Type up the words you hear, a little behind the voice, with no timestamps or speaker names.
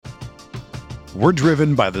We're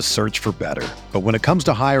driven by the search for better. But when it comes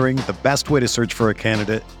to hiring, the best way to search for a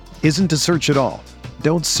candidate isn't to search at all.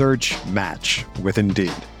 Don't search, match with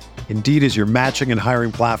Indeed. Indeed is your matching and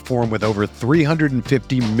hiring platform with over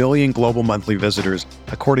 350 million global monthly visitors,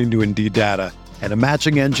 according to Indeed data, and a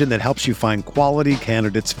matching engine that helps you find quality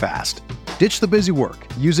candidates fast. Ditch the busy work.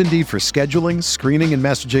 Use Indeed for scheduling, screening, and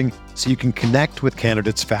messaging so you can connect with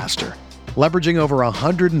candidates faster. Leveraging over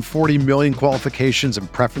 140 million qualifications and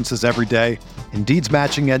preferences every day, Indeed's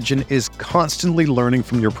matching engine is constantly learning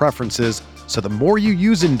from your preferences, so the more you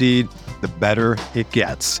use Indeed, the better it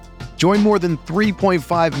gets. Join more than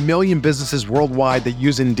 3.5 million businesses worldwide that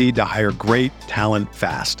use Indeed to hire great talent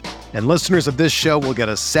fast. And listeners of this show will get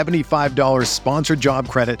a $75 sponsored job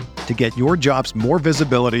credit to get your jobs more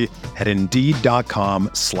visibility at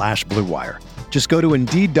Indeed.com/Blue Wire. Just go to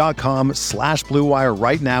Indeed.com/Blue Wire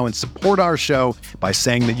right now and support our show by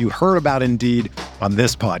saying that you heard about Indeed on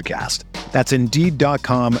this podcast. That's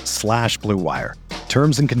Indeed.com/Blue Wire.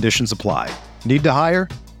 Terms and conditions apply. Need to hire?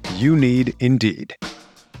 You need Indeed.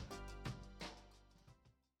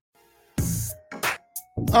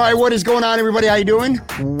 All right, what is going on, everybody? How you doing?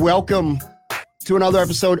 Welcome to another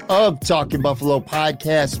episode of Talking Buffalo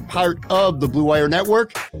podcast, part of the Blue Wire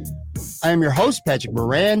Network. I am your host, Patrick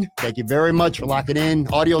Moran. Thank you very much for locking in.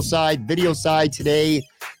 Audio side, video side. Today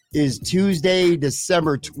is Tuesday,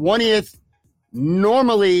 December 20th.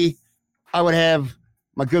 Normally, I would have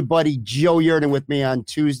my good buddy Joe Yerdon with me on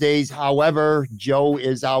Tuesdays. However, Joe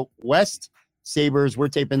is out west. Sabres, we're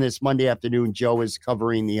taping this Monday afternoon. Joe is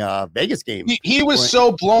covering the Vegas game. He was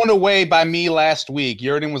so blown away by me last week.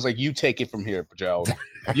 Yerdon was like, you take it from here, Joe.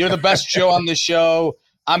 You're the best Joe on the show.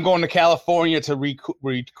 I'm going to California to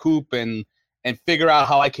recoup and figure out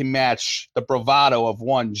how I can match the bravado of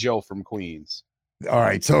one Joe from Queens. All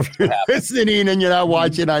right, so if you're listening and you're not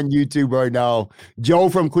watching on YouTube right now, Joe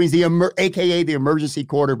from Queens, a.k.a. the emergency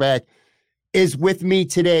quarterback, is with me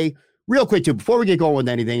today. Real quick, too, before we get going with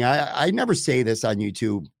anything, I never say this on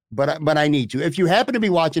YouTube, but I need to. If you happen to be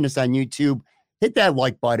watching this on YouTube, hit that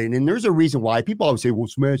like button. And there's a reason why. People always say, well,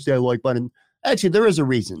 smash that like button. Actually, there is a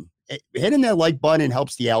reason. Hitting that like button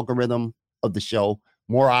helps the algorithm of the show.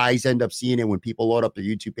 More eyes end up seeing it when people load up their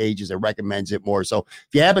YouTube pages. It recommends it more. So if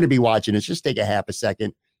you happen to be watching this, just take a half a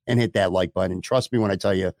second and hit that like button. Trust me when I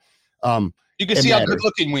tell you. You can see how good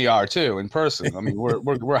looking we are too in person. I mean,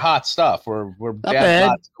 we're hot stuff. We're dad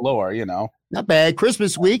hot galore, you know. Not bad.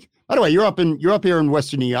 Christmas week. By the way, you're up here in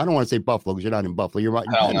Western New York. I don't want to say Buffalo because you're not in Buffalo. You're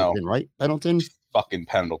Pendleton, right? Pendleton. Fucking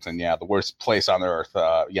Pendleton, yeah, the worst place on earth.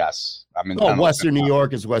 Yes, I'm in. Pendleton. Western New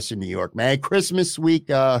York is Western New York, man. Christmas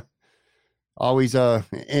week, always an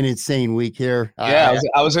insane week here. Yeah,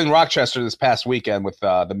 I was in Rochester this past weekend with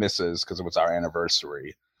the missus because it was our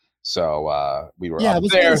anniversary. So we were up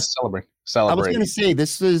there celebrating. I was going to say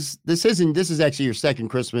this is actually your second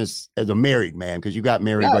Christmas as a married man because you got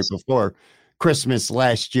married right before Christmas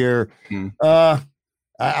last year.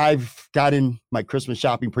 I've gotten my Christmas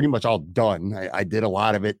shopping pretty much all done. I did a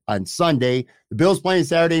lot of it on Sunday. The Bills playing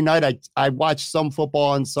Saturday night. I watched some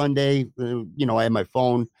football on Sunday. I had my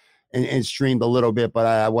phone and streamed a little bit, but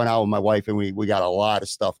I went out with my wife and we got a lot of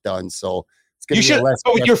stuff done. So it's going to be less.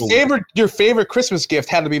 Oh, your favorite Christmas gift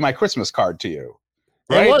had to be my Christmas card to you.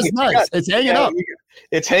 Right? It was nice. It's hanging up.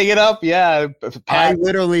 It's hanging up. Yeah. I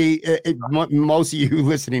literally, most of you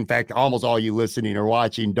listening, in fact, almost all you listening or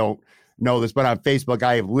watching don't know this, but on Facebook,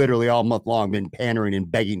 I have literally all month long been pandering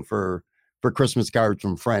and begging for Christmas cards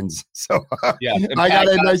from friends. So yeah, I got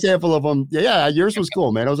a nice handful of them. Yeah, yours was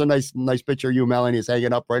cool, man. It was a nice picture of you, Melanie, is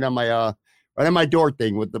hanging up right on my door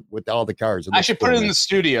thing with all the cards. I should put it in the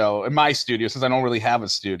studio, in my studio, since I don't really have a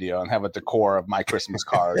studio, and have a decor of my Christmas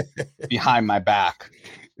card behind my back.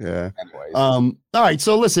 Yeah. Anyways. All right.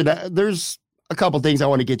 So listen, there's a couple things I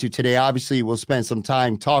want to get to today. Obviously, we'll spend some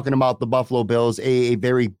time talking about the Buffalo Bills, a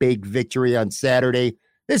very big victory on Saturday.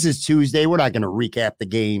 This is Tuesday. We're not going to recap the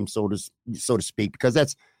game, so to speak, because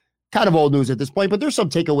that's kind of old news at this point. But there's some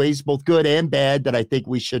takeaways, both good and bad, that I think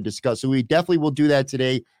we should discuss. So we definitely will do that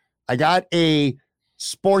today. I got a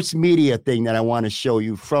sports media thing that I want to show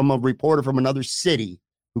you from a reporter from another city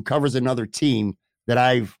who covers another team that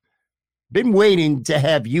I've been waiting to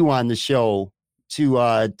have you on the show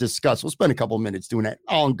to discuss. We'll spend a couple of minutes doing that.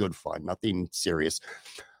 All in good fun, nothing serious.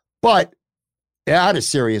 But on a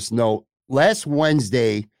serious note, last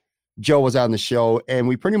Wednesday, Joe was on the show, and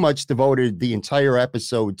we pretty much devoted the entire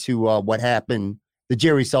episode to what happened, the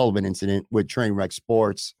Jerry Sullivan incident with Trainwreck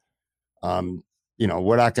Sports.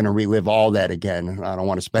 We're not going to relive all that again. I don't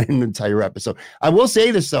want to spend an entire episode. I will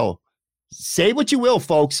say this, though. Say what you will,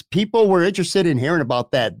 folks. People were interested in hearing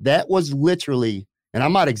about that. That was literally, and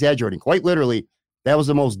I'm not exaggerating, quite literally That was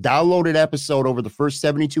the most downloaded episode over the first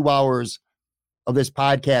 72 hours of this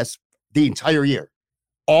podcast the entire year.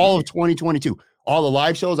 All of 2022. All the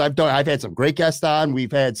live shows I've done. I've had some great guests on.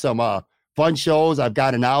 We've had some fun shows. I've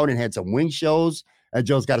gotten out and had some wing shows. And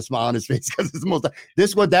Joe's got a smile on his face because it's the most.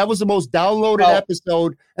 That was the most downloaded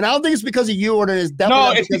episode, and I don't think it's because of you, or it's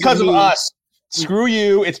definitely it's because of us. Screw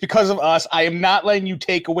you! It's because of us. I am not letting you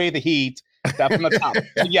take away the heat. That from the top.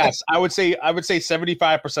 Yes, I would say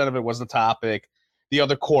 75% of it was the topic. The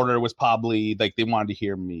other quarter was probably like they wanted to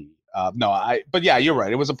hear me. But yeah, you're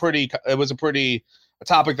right. It was a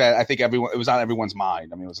topic that I think it was on everyone's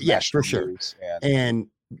mind. I mean, it was for sure. And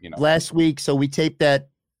last week, so we taped that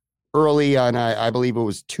early on, I believe it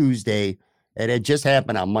was Tuesday, and it just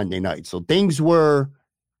happened on Monday night. So things were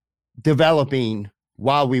developing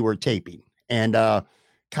while we were taping, and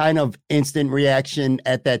kind of instant reaction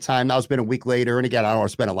at that time. Now it's been a week later, and again, I don't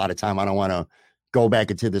want to spend a lot of time. I don't want to go back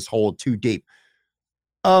into this hole too deep.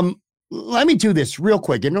 Let me do this real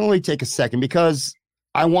quick. It'll only take a second because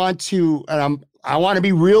I want to, and I want to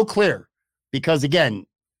be real clear, because again,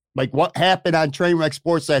 like what happened on Trainwreck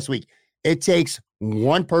Sports last week, it takes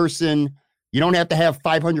one person. You don't have to have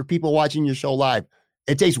 500 people watching your show live.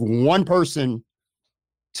 It takes one person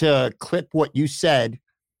to clip what you said,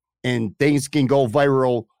 and things can go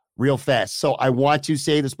viral real fast. So I want to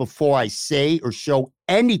say this before I say or show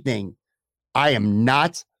anything. I am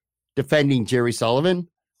not defending Jerry Sullivan.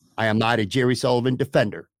 I am not a Jerry Sullivan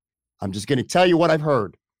defender. I'm just going to tell you what I've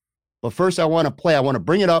heard. But first, I want to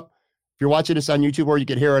bring it up. If you're watching this on YouTube, or you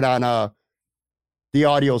can hear it on the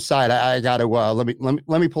audio side, I got to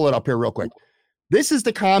let me pull it up here real quick. This is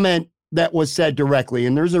the comment that was said directly,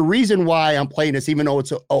 and there's a reason why I'm playing this, even though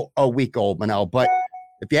it's a week old now. But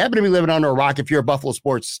if you happen to be living under a rock, if you're a Buffalo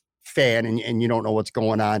sports fan and you don't know what's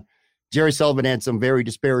going on, Jerry Sullivan had some very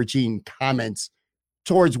disparaging comments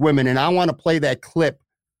towards women, and I want to play that clip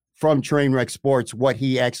from Trainwreck Sports, what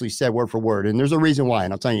he actually said word for word, and there's a reason why,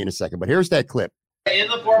 and I'll tell you in a second. But here's that clip. In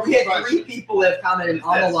the forum, we had 3 people that have commented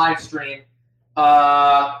on the live stream.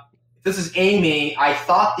 This is Amy. I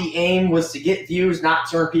thought the aim was to get views, not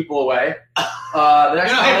turn people away.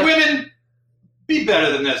 Hey, women, be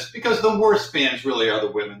better than this, because the worst fans really are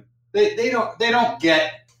the women. They don't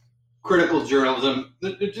get critical journalism.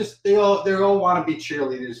 They all want to be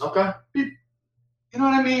cheerleaders. Okay. You know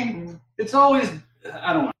what I mean? It's always,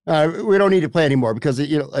 I don't know. We don't need to play anymore because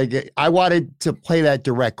I wanted to play that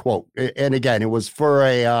direct quote, and again, it was for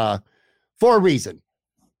a reason.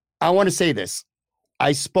 I want to say this.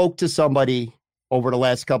 I spoke to somebody over the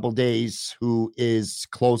last couple of days who is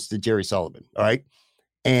close to Jerry Sullivan. All right.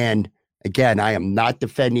 And again, I am not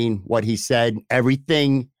defending what he said.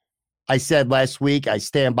 Everything I said last week, I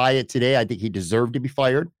stand by it today. I think he deserved to be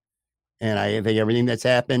fired. And I think everything that's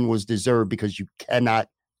happened was deserved, because you cannot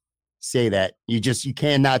say that. You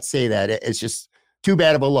cannot say that. It's just too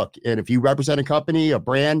bad of a look. And if you represent a company, a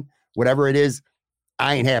brand, whatever it is,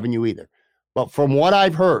 I ain't having you either. But from what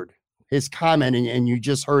I've heard, his comment, and you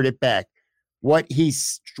just heard it back, what he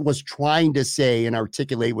was trying to say and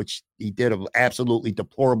articulate, which he did an absolutely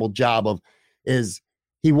deplorable job of, is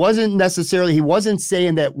he wasn't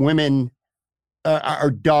saying that women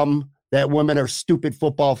are dumb, that women are stupid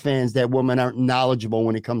football fans, that women aren't knowledgeable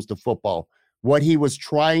when it comes to football. What he was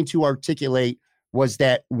trying to articulate was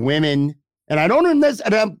that women, and I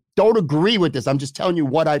don't agree with this, I'm just telling you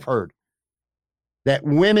what I've heard, that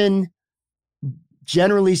women,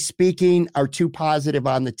 generally speaking, are too positive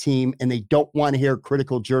on the team, and they don't want to hear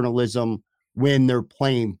critical journalism when they're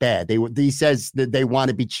playing bad. He says that they want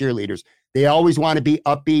to be cheerleaders. They always want to be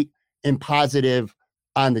upbeat and positive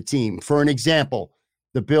on the team. For an example,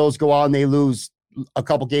 the Bills go out and they lose a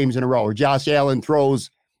couple games in a row, or Josh Allen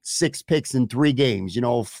throws 6 picks in 3 games,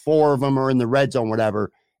 4 of them are in the red zone,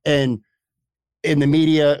 whatever. And in the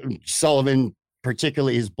media, Sullivan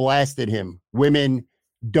particularly has blasted him. Women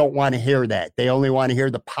don't want to hear that. They only want to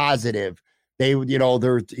hear the positive. He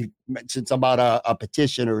mentioned something about a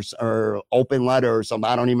petition or open letter or something.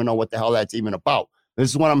 I don't even know what the hell that's even about. This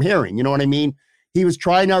is what I'm hearing. You know what I mean? He was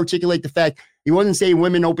trying to articulate the fact. He wasn't saying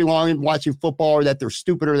women don't belong in watching football, or that they're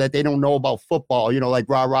stupid, or that they don't know about football, like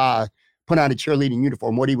rah-rah, put on a cheerleading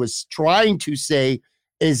uniform. What he was trying to say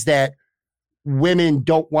is that women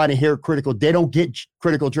don't want to hear they don't get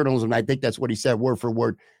critical journalism. I think that's what he said word for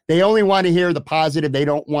word. They only want to hear the positive. They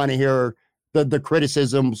don't want to hear the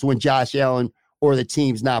criticisms when Josh Allen or the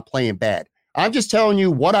team's not playing bad. I'm just telling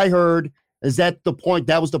you what I heard. Is that the point?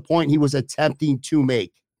 That was the point he was attempting to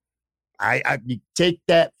make. I take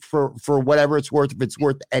that for whatever it's worth, if it's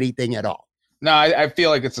worth anything at all. No, I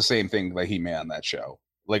feel like it's the same thing that he made on that show.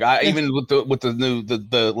 Like even with the new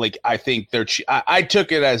like I think I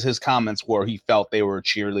took it as his comments were he felt they were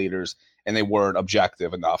cheerleaders and they weren't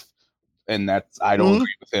objective enough, and that's I don't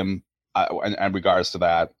agree with him in regards to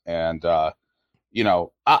that. And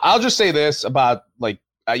I'll just say this about like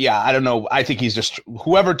I don't know. I think he's just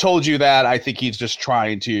whoever told you that. I think he's just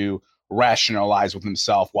trying to rationalize with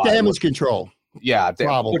himself why damage control. Yeah,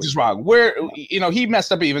 which is wrong. Where he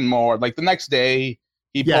messed up even more. Like the next day,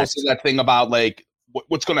 he posted that thing about like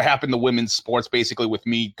what's going to happen to women's sports, basically with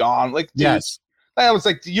me gone. Like, dude, that was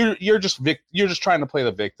like you're just trying to play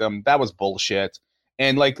the victim. That was bullshit.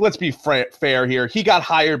 And like, let's be fair here. He got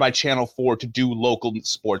hired by Channel 4 to do local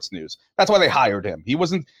sports news. That's why they hired him.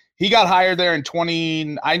 He got hired there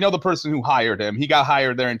in I know the person who hired him. He got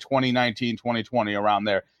hired there in 2019, 2020, around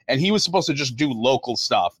there. And he was supposed to just do local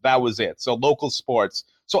stuff. That was it. So local sports.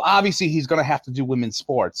 So obviously he's going to have to do women's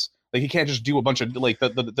sports. Like he can't just do a bunch of like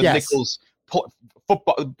the Nichols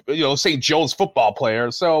football, St. Joe's football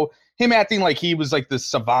player. So him acting like he was like this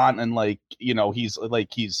savant and like, he's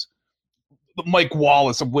the Mike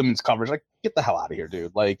Wallace of women's coverage. Like, get the hell out of here,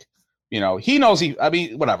 dude. Like, he knows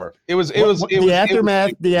whatever. The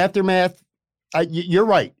aftermath. You're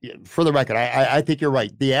right. For the record, I think you're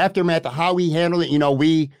right. The aftermath of how he handled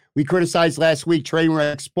it. We criticized last week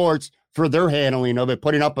Trainwreck Sports for their handling of it,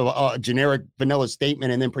 putting up a generic vanilla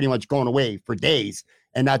statement and then pretty much going away for days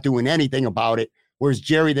and not doing anything about it. Whereas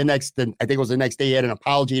Jerry, I think it was the next day, he had an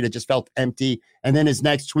apology that just felt empty. And then his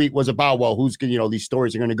next tweet was about, well, these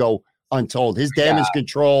stories are going to go untold. His damage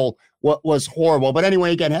control was horrible. But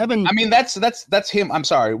anyway, again, that's him. I'm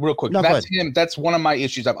sorry, real quick. That's him. That's one of my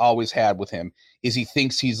issues I've always had with him is he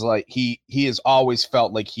thinks he's like he has always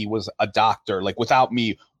felt like he was a doctor. Like without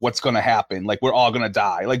me, what's gonna happen? Like we're all gonna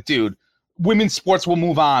die. Like, dude, women's sports will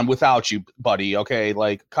move on without you, buddy. Okay,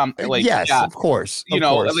 like of course.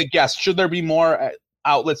 Like yes, should there be more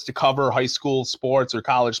outlets to cover high school sports or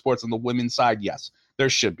college sports on the women's side? Yes, there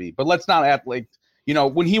should be. But let's not act like.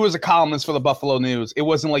 When he was a columnist for the Buffalo News, it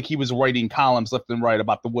wasn't like he was writing columns left and right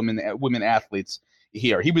about the women athletes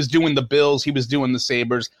here. He was doing the Bills. He was doing the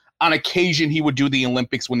Sabres. On occasion, he would do the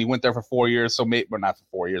Olympics when he went there for 4 years. So maybe, well, not for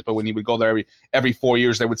 4 years, but when he would go there every 4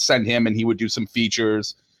 years, they would send him and he would do some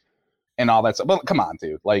features and all that stuff. But come on,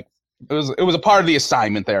 dude. Like, it was a part of the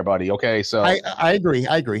assignment there, buddy. Okay, so I agree.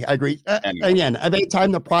 Anyway. Again, I've had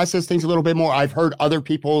time to process things a little bit more. I've heard other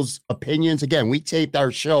people's opinions. Again, we taped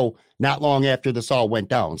our show not long after this all went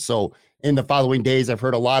down. So in the following days, I've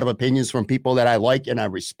heard a lot of opinions from people that I like and I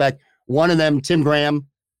respect. One of them, Tim Graham.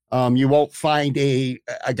 You won't find a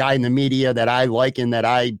guy in the media that I like and that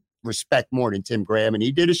I respect more than Tim Graham. And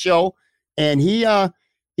he did a show, and he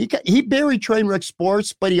buried Trainwreck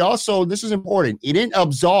Sports, but he also, this is important, he didn't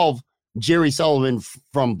absolve Jerry Sullivan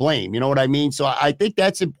from blame. You know what I mean? So I think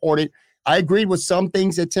that's important. I agreed with some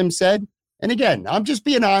things that Tim said. And again, I'm just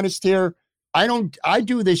being honest here. I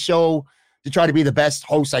do this show to try to be the best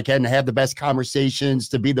host I can, to have the best conversations,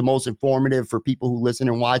 to be the most informative for people who listen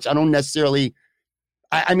and watch. I don't necessarily,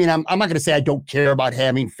 I'm not going to say I don't care about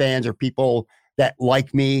having fans or people that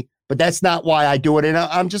like me, but that's not why I do it. And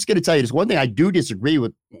I'm just going to tell you this one thing I do disagree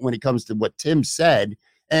with when it comes to what Tim said.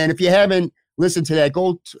 And if you haven't listened to that,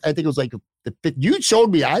 I think it was like you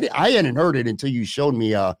showed me, I hadn't heard it until you showed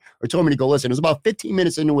me or told me to go listen. It was about 15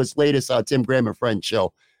 minutes into his latest Tim Graham and Friends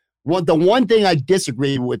show. The one thing I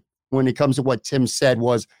disagree with when it comes to what Tim said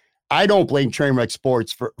was, I don't blame Trainwreck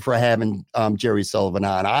Sports for having Jerry Sullivan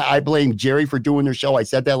on. I blame Jerry for doing their show. I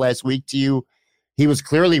said that last week to you. He was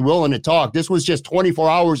clearly willing to talk. This was just 24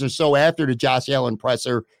 hours or so after the Josh Allen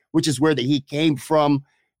presser, which is where the heat came from.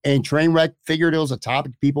 And Trainwreck figured it was a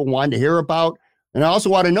topic people wanted to hear about. And I also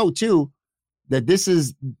want to know, too, that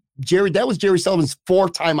that was Jerry Sullivan's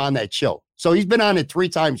fourth time on that show. So he's been on it 3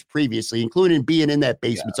 times previously, including being in that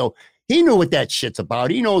basement. Yeah. So he knew what that shit's about.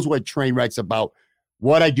 He knows what Trainwreck's about.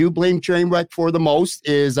 What I do blame Trainwreck for the most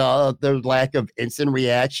is their lack of instant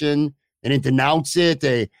reaction. They didn't denounce it.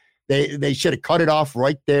 They should have cut it off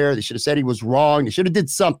right there. They should have said he was wrong. They should have did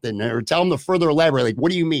something or tell him to further elaborate. Like,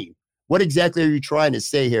 what do you mean? What exactly are you trying to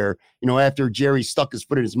say here? After Jerry stuck his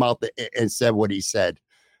foot in his mouth and said what he said.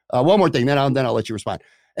 One more thing, then I'll let you respond.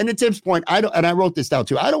 And to Tim's point, I wrote this down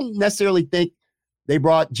too. I don't necessarily think they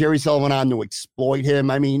brought Jerry Sullivan on to exploit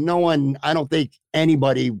him. I mean, I don't think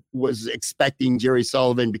anybody was expecting Jerry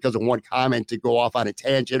Sullivan because of one comment to go off on a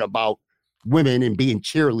tangent about women and being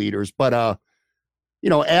cheerleaders. But,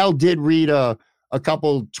 Al did read a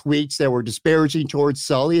couple tweets that were disparaging towards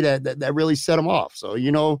Sully that really set him off. So,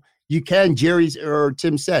 you can,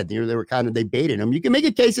 Tim said, they baited him. You can make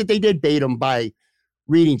a case that they did bait him by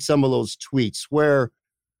reading some of those tweets where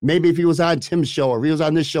maybe if he was on Tim's show or if he was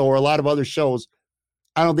on this show or a lot of other shows,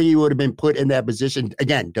 I don't think he would have been put in that position.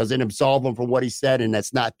 Again, doesn't absolve him from what he said, and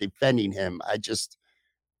that's not defending him.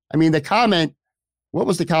 The comment, what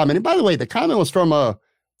was the comment? And by the way, the comment was from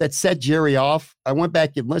that set Jerry off. I went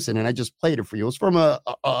back and listened, and I just played it for you. It was from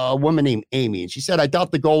a woman named Amy, and she said, I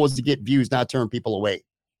thought the goal was to get views, not turn people away.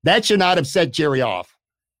 That should not have set Jerry off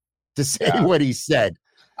to say what he said.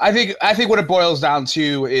 I think what it boils down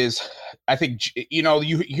to is, I think,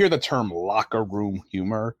 you hear the term locker room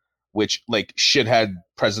humor, which like shithead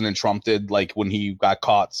President Trump did, like when he got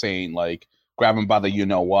caught saying like, grab him by the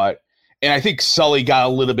you-know-what. And I think Sully got a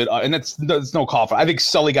little bit, and that's no call for it. I think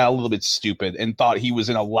Sully got a little bit stupid and thought he was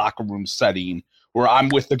in a locker room setting where I'm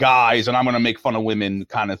with the guys and I'm going to make fun of women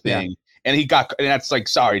kind of thing. Yeah. And that's like,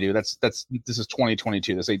 sorry, dude, this is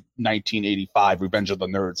 2022. This ain't 1985 Revenge of the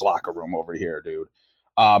Nerds locker room over here, dude.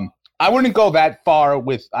 I wouldn't go that far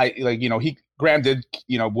with, Graham did,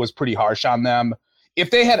 was pretty harsh on them. If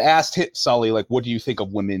they had asked Sully, like, what do you think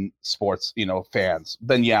of women sports, fans?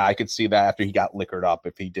 Then, yeah, I could see that after he got liquored up,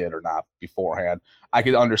 if he did or not beforehand. I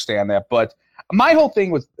could understand that. But my whole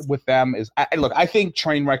thing with them is, I think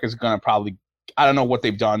Trainwreck is going to probably, I don't know what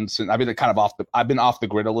they've done since I've been off the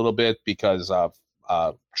grid a little bit because of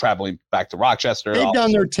traveling back to Rochester. They've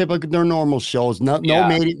done their normal shows. No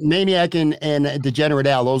Maniac and Degenerate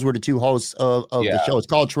Al. Those were the two hosts of the show. It's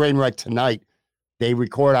called Trainwreck Tonight. They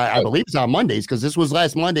record, I believe it's on Mondays, because this was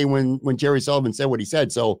last Monday when Jerry Sullivan said what he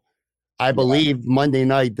said. So I believe Monday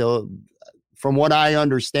night, from what I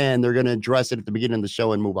understand, they're going to address it at the beginning of the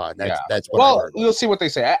show and move on. That's what I heard. We'll see what they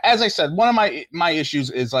say. As I said, one of my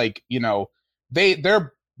issues is like, they're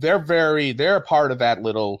a part of that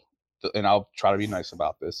little, and I'll try to be nice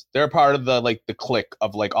about this. They're part of the clique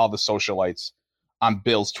of like all the socialites on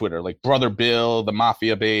Bill's Twitter, like Brother Bill, the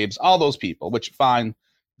Mafia Babes, all those people, which fine.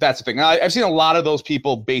 That's the thing. Now, I've seen a lot of those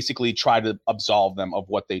people basically try to absolve them of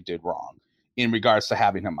what they did wrong in regards to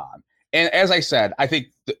having him on. And as I said, I think,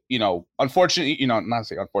 unfortunately, not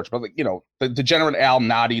say unfortunate, but the Degenerate Al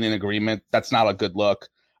nodding in agreement, that's not a good look.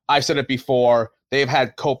 I've said it before. They've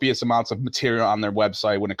had copious amounts of material on their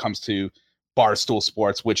website when it comes to Barstool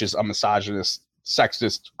Sports, which is a misogynist,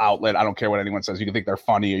 sexist outlet. I don't care what anyone says. You can think they're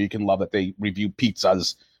funny or you can love that they review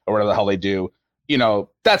pizzas or whatever the hell they do.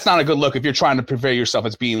 That's not a good look if you're trying to portray yourself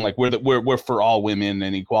as being like we're for all women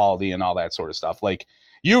and equality and all that sort of stuff. Like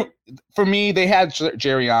for me, they had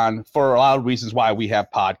Jerry on for a lot of reasons why we have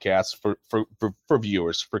podcasts for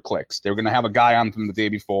viewers, for clicks. They were going to have a guy on from the day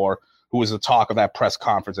before who was the talk of that press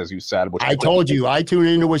conference, as you said. Which I told you, I tune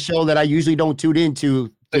into a show that I usually don't tune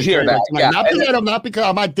into. To hear that. Yeah. Not because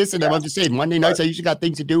I'm not dissing them. I'm just saying Monday nights I usually got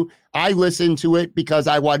things to do. I listened to it because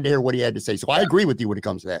I wanted to hear what he had to say. So I agree with you when it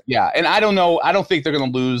comes to that. Yeah, and I don't know. I don't think they're going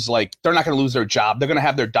to lose. They're not going to lose their job. They're going to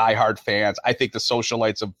have their diehard fans. I think the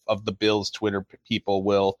socialites of the Bills Twitter people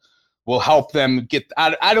will help them get.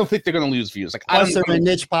 I don't think they're going to lose views. Plus, they're a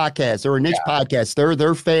niche podcast. They're a niche podcast.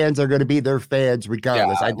 Their fans are going to be their fans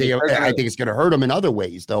regardless. I think it's going to hurt them in other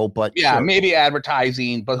ways, though. But maybe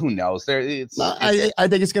advertising, but who knows? I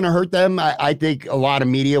think it's going to hurt them. I think a lot of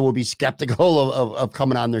media will be skeptical of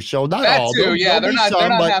coming on their show. Not all. Too, they're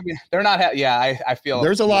not happy. I feel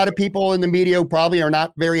there's a lot of people in the media who probably are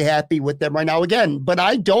not very happy with them right now. Again, but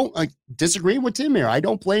I don't disagree with Tim here. I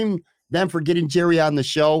don't blame them for getting Jerry on the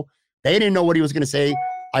show. They didn't know what he was going to say.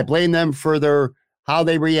 I blame them for how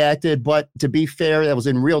they reacted. But to be fair, that was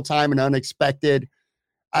in real time and unexpected.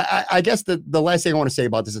 I guess the last thing I want to say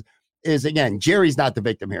about this is again, Jerry's not the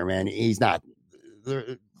victim here, man. He's not.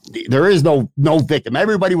 There is no victim.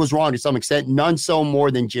 Everybody was wrong to some extent. None so more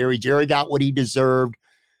than Jerry. Jerry got what he deserved.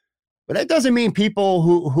 But that doesn't mean people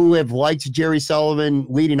who have liked Jerry Sullivan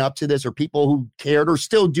leading up to this, or people who cared or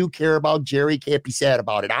still do care about Jerry, can't be sad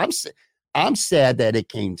about it. I'm sad that it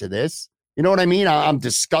came to this. You know what I mean? I'm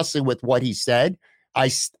disgusted with what he said. I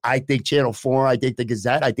think Channel 4, I think the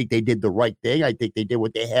Gazette, I think they did the right thing. I think they did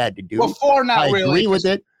what they had to do. Well, 4 not I really. I agree with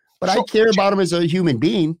it, but I care about him as a human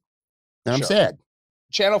being, and I'm sad.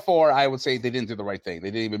 Channel 4, I would say they didn't do the right thing. They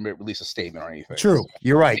didn't even release a statement or anything. True,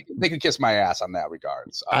 you're right. They could kiss my ass on that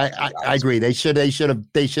regards. I agree. They should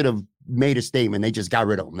have made a statement. They just got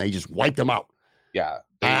rid of them. They just wiped them out. Yeah,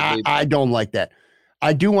 I don't like that.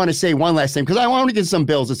 I do want to say one last thing because I want to get some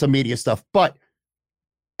Bills and some media stuff. But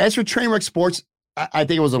as for Trainwreck Sports, I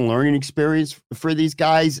think it was a learning experience for these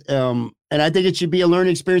guys. And I think it should be a learning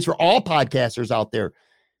experience for all podcasters out there.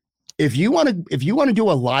 If you want to do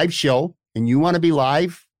a live show and you want to be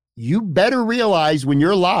live, you better realize when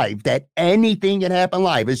you're live that anything can happen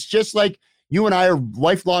live. It's just like you and I are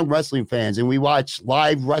lifelong wrestling fans and we watch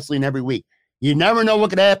live wrestling every week. You never know what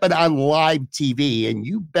could happen on live TV, and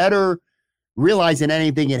you better realize that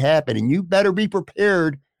anything can happen, and you better be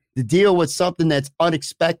prepared to deal with something that's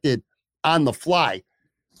unexpected on the fly.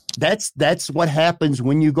 That's what happens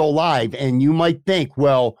when you go live. And you might think,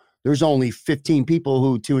 well, there's only 15 people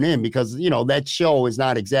who tune in because, that show is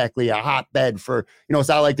not exactly a hotbed for, it's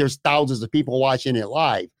not like there's thousands of people watching it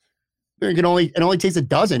live. It only takes a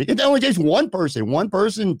dozen. It only takes one person. One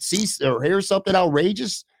person sees or hears something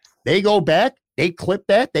outrageous. They go back, they clip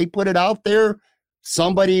that, they put it out there.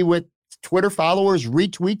 Somebody with Twitter followers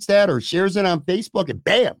retweets that or shares it on Facebook, and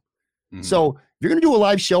bam. Mm-hmm. So if you're going to do a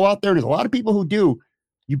live show out there, and there's a lot of people who do,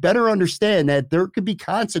 you better understand that there could be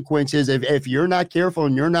consequences if you're not careful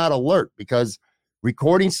and you're not alert, because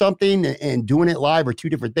recording something and doing it live are two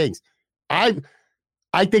different things.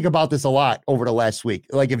 I think about this a lot over the last week.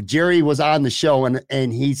 Like if Jerry was on the show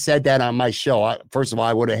and he said that on my show, first of all,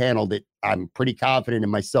 I would have handled it. I'm pretty confident in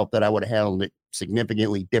myself that I would have handled it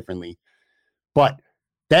significantly differently. But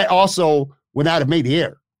that also would not have made the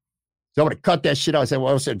air. So I would have cut that shit out. I said,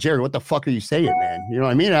 well, I said, Jerry, what the fuck are you saying, man? You know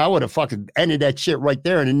what I mean? I would have fucking ended that shit right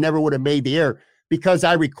there, and it never would have made the air because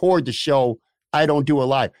I record the show. I don't do it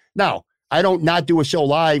live. Now, I don't not do a show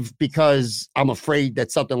live because I'm afraid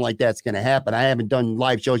that something like that's going to happen. I haven't done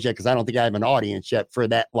live shows yet because I don't think I have an audience yet for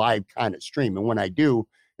that live kind of stream. And when I do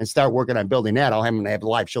and start working on building that, I'll have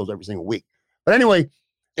live shows every single week. But anyway,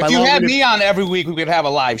 if you had me on every week, we could have a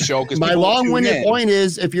live show. My long-winded point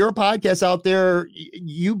is, if you're a podcast out there,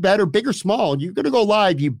 you better, big or small, you're going to go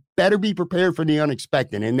live. You better be prepared for the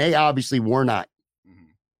unexpected. And they obviously were not.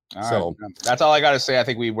 So that's all I got to say. I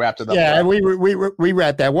think we wrapped it up. Yeah, and we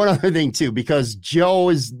wrapped that. One other thing too, because Joe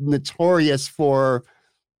is notorious for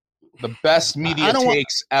the best media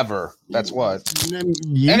takes ever. That's what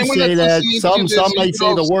you say that. Some might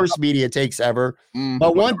say the worst media takes ever.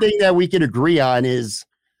 But one thing that we can agree on is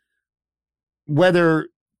whether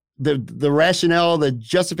the rationale, the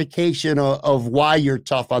justification of why you're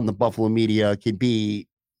tough on the Buffalo media can be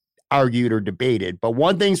argued or debated. But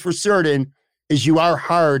one thing's for certain is you are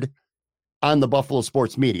hard on the Buffalo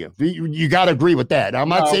sports media. You got to agree with that. I'm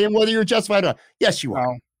not saying whether you're justified or not. Yes, you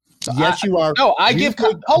are. Yes, you are. No,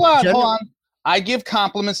 hold on. I give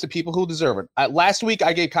compliments to people who deserve it. Last week,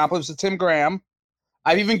 I gave compliments to Tim Graham.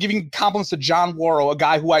 I've even given compliments to John Worrow, a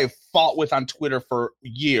guy who I have fought with on Twitter for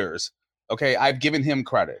years. Okay, I've given him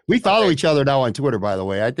credit. We follow each other now on Twitter, by the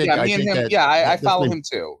way. I think. Yeah, me and him. I follow him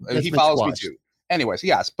too. He follows me too. Anyways,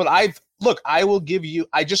 yes, but I will give you.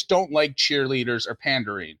 I just don't like cheerleaders or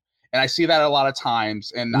pandering, and I see that a lot of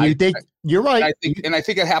times. And I think you're right. I think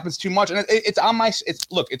it happens too much. And it's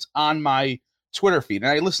on my Twitter feed,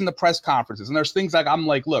 and I listen to press conferences, and there's things like I'm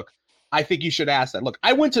like, look, I think you should ask that. Look,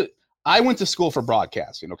 I went to school for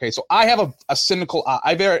broadcasting. Okay, so I have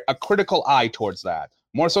a critical eye towards that,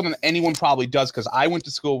 more so than anyone probably does, because I went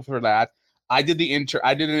to school for that. I did an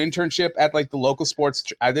internship at like the local sports.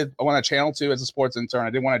 I went on Channel 2 as a sports intern. I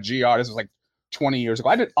did one at GR. This was like 20 years ago.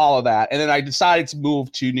 I did all of that. And then I decided to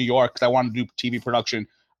move to New York because I wanted to do TV production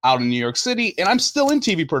out in New York City. And I'm still in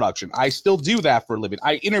TV production. I still do that for a living.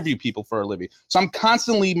 I interview people for a living. So I'm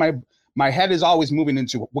constantly, my head is always moving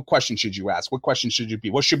into what question should you ask? What question should you be?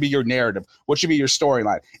 What should be your narrative? What should be your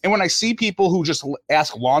storyline? And when I see people who just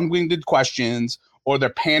ask long-winded questions, or they're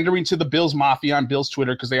pandering to the Bills Mafia on Bills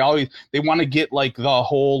Twitter because they want to get like the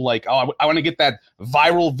whole like, oh, I want to get that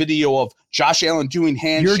viral video of Josh Allen doing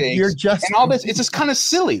handshakes and all this. It's just kind of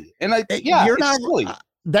silly. And you're not silly.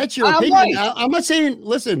 That's your opinion. Right. I'm not saying,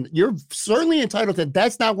 listen, you're certainly entitled to.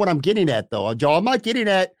 That's not what I'm getting at, though, Joe. I'm not getting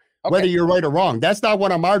at whether you're right or wrong. That's not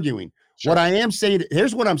what I'm arguing. Sure. What I am saying,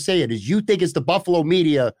 here's what I'm saying is you think it's the Buffalo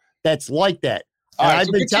media that's like that.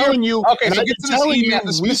 I've been telling you. Okay, so get to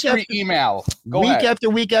this mystery email. Week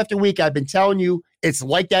after week after week, I've been telling you it's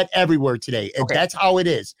like that everywhere today. And that's how it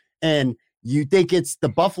is. And you think it's the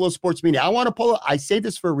Buffalo sports media. I want to pull. I say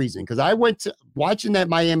this for a reason because I went to watching that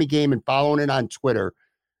Miami game and following it on Twitter.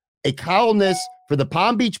 A columnist for the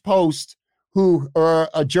Palm Beach Post, or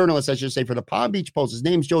a journalist, I should say, for the Palm Beach Post. His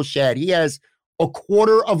name's Joe Schad. He has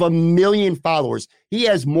 250,000 followers. He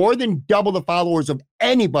has more than double the followers of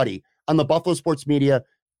anybody on the Buffalo sports media.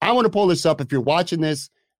 I want to pull this up. If you're watching this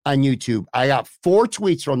on YouTube, I got 4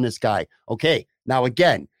 tweets from this guy. Okay. Now,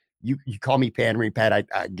 again, you call me pandering, Pat.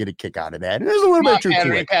 I get a kick out of that. And there's a little bit of truth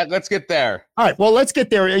to it. Pat, let's get there. All right. Well, let's get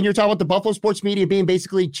there. And you're talking about the Buffalo sports media being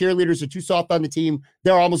basically cheerleaders are too soft on the team.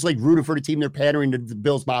 They're almost like rooting for the team. They're pandering to the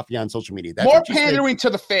Bills Mafia on social media. That's more pandering to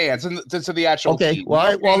the fans and to the actual team. Okay.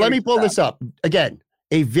 Well, let me pull this up. Again,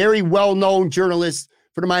 a very well-known journalist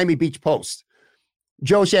for the Miami Beach Post.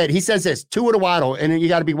 Joe Schad, he says this, Tua to Waddle, and you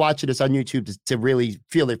got to be watching this on YouTube to really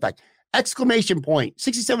feel the effect. exclamation point,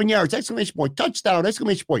 67 yards, exclamation point, touchdown,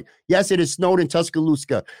 exclamation point. Yes, it is snowed in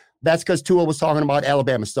Tuscaloosa. That's because Tua was talking about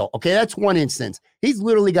Alabama still. Okay, that's one instance. He's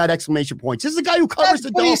literally got exclamation points. This is a guy who covers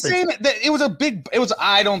the Dolphins. He's saying that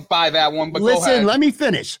I don't buy that one, but listen, go ahead. Let me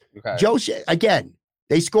finish. Okay. Again,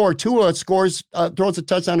 they score. Tua scores, throws a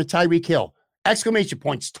touchdown to Tyreek Hill. Exclamation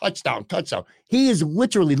points, touchdown, touchdown. He is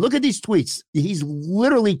literally, look at these tweets. He's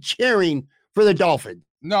literally cheering for the Dolphins.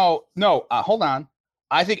 No, hold on.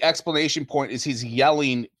 I think explanation point is he's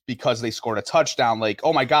yelling because they scored a touchdown. Like,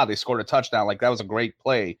 oh my God, they scored a touchdown. Like, that was a great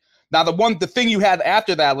play. Now, the thing you had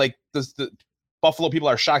after that, like the Buffalo people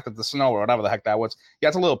are shocked at the snow or whatever the heck that was. Yeah,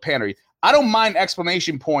 it's a little pandery. I don't mind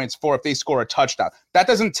explanation points for if they score a touchdown. That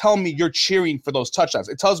doesn't tell me you're cheering for those touchdowns.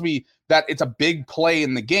 It tells me that it's a big play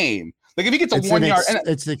in the game. Like if you get to 1 yard,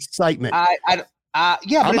 it's excitement.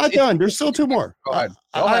 Yeah, I'm not done. There's still two more. Go ahead.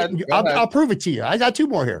 I'll prove it to you. I got two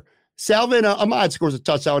more here. Salvin Ahmad scores a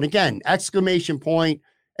touchdown again. Exclamation point.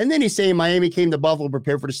 And then he's saying Miami came to Buffalo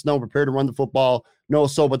prepared for the snow, prepared to run the football. No,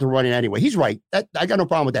 but they're running anyway. He's right. I got no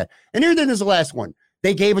problem with that. And here then is the last one.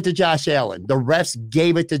 They gave it to Josh Allen. The refs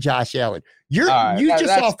gave it to Josh Allen. You just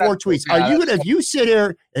saw 4 tweets. Are you gonna if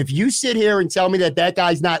you sit here and tell me that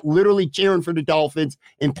guy's not literally cheering for the Dolphins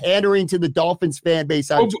and pandering to the Dolphins fan base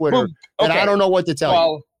on Twitter, then I don't know what to tell you.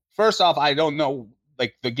 Well, first off, I don't know.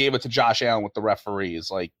 Like they gave it to Josh Allen with the referees.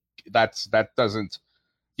 Like that's a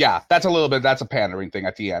little bit. That's a pandering thing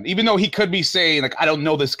at the end. Even though he could be saying like I don't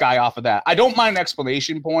know this guy off of that. I don't mind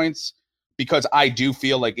explanation points. Because I do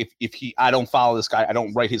feel like if I don't follow this guy, I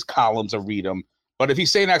don't write his columns or read them. But if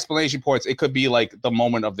he's saying explanation points, it could be like the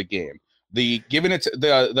moment of the game. The giving it to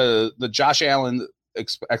the Josh Allen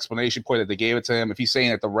explanation point that they gave it to him. If he's saying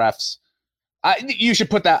that the refs, you should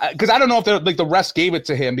put that because I don't know if the refs gave it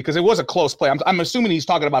to him because it was a close play. I'm assuming he's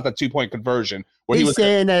talking about the 2-point conversion where he's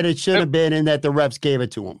saying that it should have been and that the refs gave it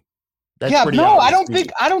to him. That's I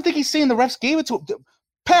don't think he's saying the refs gave it to him.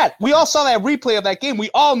 Pat, we all saw that replay of that game.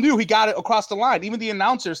 We all knew he got it across the line. Even the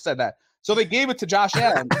announcers said that. So they gave it to Josh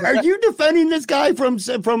Allen. Are you defending this guy from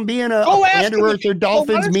being a panderer to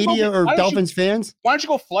Dolphins media or Dolphins fans? Why don't you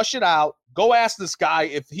go flush it out? Go ask this guy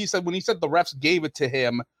if he said when he said the refs gave it to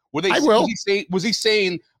him. Was he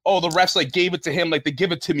saying, "Oh, the refs like gave it to him like the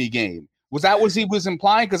give it to me game"? Was that what he was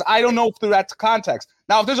implying? Because I don't know through that context.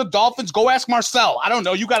 Now, if there's a Dolphins, go ask Marcel. I don't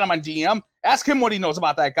know. You got him on DM. Ask him what he knows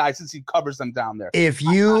about that guy since he covers them down there. If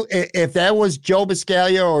that was Joe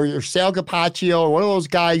Biscaglia or Sal Capaccio or one of those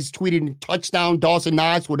guys tweeting touchdown Dawson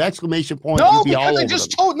Knox with exclamation point, you'd be all over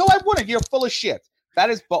them. No, I wouldn't. You're full of shit. That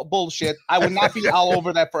is bullshit. I would not be all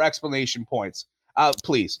over that for explanation points.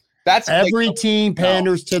 Please. That's every team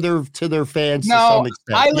panders to their fans to some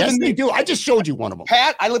extent. Yes, they do. I just showed you one of them.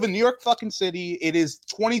 Pat, I live in New York fucking City. It is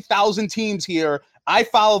 20,000 teams here. I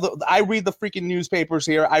read the freaking newspapers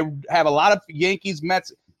here. I have a lot of Yankees,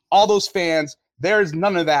 Mets, all those fans. There's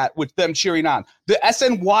none of that with them cheering on. The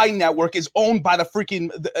SNY network is owned by the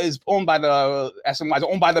SNY, is owned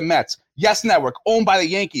by the Mets. Yes Network, owned by the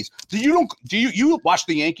Yankees. Do you watch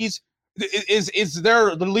the Yankees? Is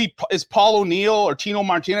there the lead? Is Paul O'Neill or Tino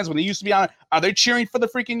Martinez when they used to be on? Are they cheering for the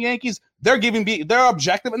freaking Yankees? They're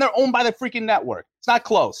objective and they're owned by the freaking network. It's not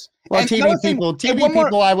close. Well, TV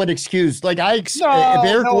people, I would excuse. Like if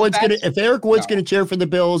Eric Wood's gonna cheer for the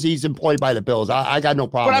Bills, he's employed by the Bills. I got no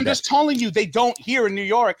problem. But I'm just telling you, they don't here in New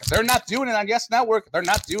York. They're not doing it on Yes Network. They're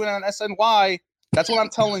not doing it on SNY. That's what I'm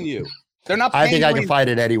telling you. They're not. I think I can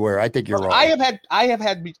find it anywhere. I think you're wrong. I have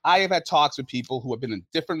had talks with people who have been in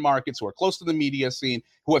different markets, who are close to the media scene,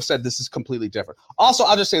 who have said this is completely different. Also,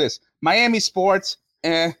 I'll just say this: Miami sports,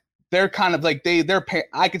 they're kind of like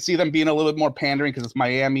I could see them being a little bit more pandering because it's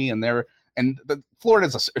Miami and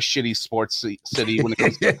Florida's a shitty sports city when it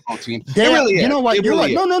comes to the whole team. Really you know what? You're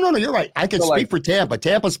right. No, you're right. I can speak for Tampa.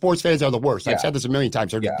 Tampa sports fans are the worst. I've said this a million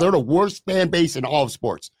times. They're the worst fan base in all of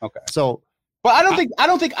sports. Okay. So. But I don't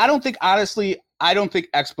think honestly, I don't think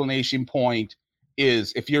explanation point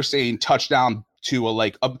is if you're saying touchdown to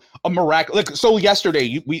a miracle. Like, so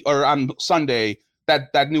yesterday on Sunday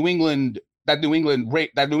that New England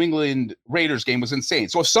Raiders game was insane.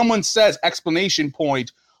 So if someone says explanation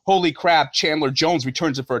point, holy crap, Chandler Jones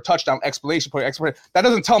returns it for a touchdown, explanation point, that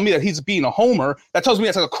doesn't tell me that he's being a homer. That tells me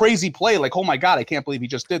that's a crazy play. Like, oh my God, I can't believe he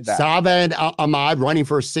just did that. Salvin Ahmad running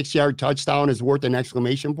for a 6-yard touchdown is worth an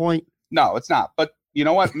exclamation point. No, it's not. But you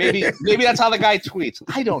know what? Maybe that's how the guy tweets.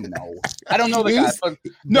 I don't know. I don't know the guy. But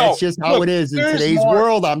no, that's just how it is in today's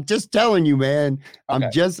world. I'm just telling you, man. I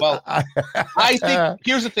think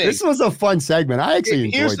here's the thing. This was a fun segment. I actually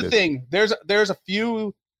enjoyed this. Here's the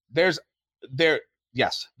thing.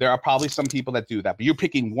 Yes, there are probably some people that do that, but you're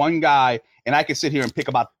picking one guy, and I can sit here and pick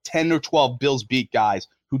about 10 or 12 Bills beat guys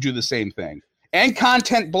who do the same thing, and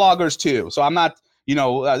content bloggers too. So I'm not,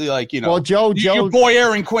 Well, Joe, your boy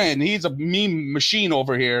Aaron Quinn, he's a meme machine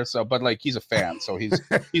over here. So, but like he's a fan, so he's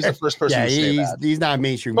the first person to say that. He's not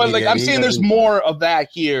mainstream. But media. like I'm saying, there's more of that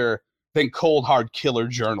here than cold hard killer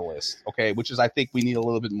journalists. Okay, which is I think we need a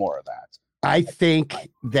little bit more of that. I think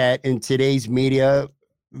that in today's media,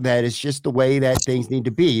 that is just the way that things need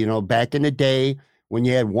to be. Back in the day when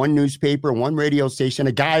you had one newspaper, one radio station,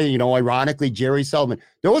 a guy, ironically, Jerry Sullivan.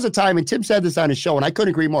 There was a time, and Tim said this on his show, and I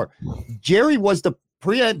couldn't agree more. Jerry was the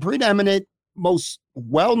preeminent, most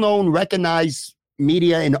well-known, recognized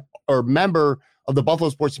media or member of the Buffalo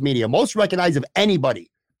sports media, most recognized of anybody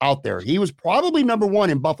out there. He was probably number one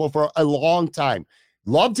in Buffalo for a long time.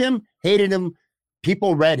 Loved him, hated him.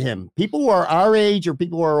 People read him. People who are our age or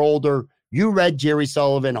people who are older, you read Jerry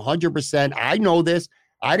Sullivan 100%. I know this.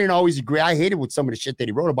 I didn't always agree. I hated with some of the shit that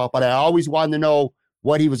he wrote about, but I always wanted to know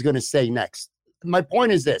what he was going to say next. My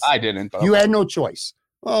point is this. I didn't. You had no choice.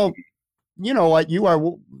 Well, you know what? You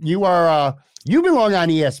belong on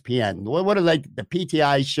ESPN. What are like the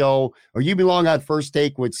PTI show, or you belong on First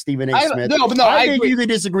Take with Stephen A. Smith. I think you could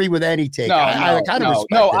disagree with any take. I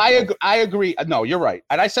agree. No, you're right.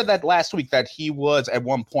 And I said that last week that he was at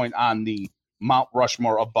one point on the Mount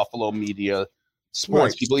Rushmore of Buffalo media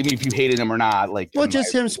sports people, even if you hated him or not. Well,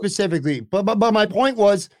 just him specifically. But my point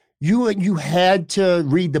was, you had to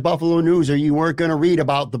read the Buffalo News, or you weren't going to read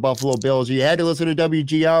about the Buffalo Bills. You had to listen to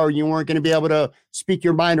WGR, or you weren't going to be able to speak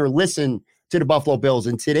your mind or listen to the Buffalo Bills.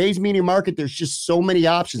 In today's media market, there's just so many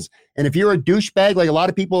options. And if you're a douchebag, like a lot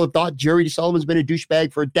of people have thought Jerry Sullivan's been a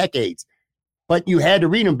douchebag for decades, but you had to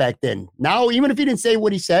read him back then. Now, even if he didn't say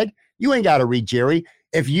what he said, you ain't got to read Jerry.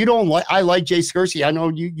 If you don't like, I like Jay Sekursky. I know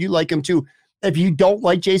you like him too. If you don't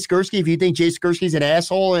like Jay Sekursky, if you think Jay Sekursky's an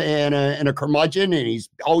asshole and a curmudgeon and he's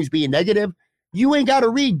always being negative, you ain't got to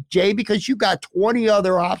read Jay, because you got 20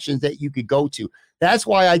 other options that you could go to. That's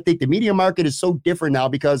why I think the media market is so different now,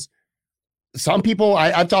 because some people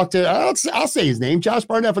I've talked to, I'll say his name, Josh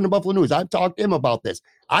Barnett from the Buffalo News. I've talked to him about this.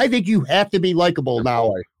 I think you have to be likable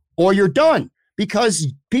now, or you're done,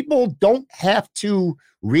 because people don't have to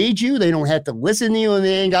read you. They don't have to listen to you, and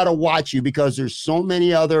they ain't got to watch you, because there's so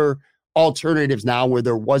many other alternatives now where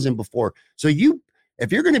there wasn't before. So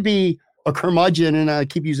if you're going to be a curmudgeon, and I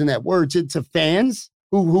keep using that word, to fans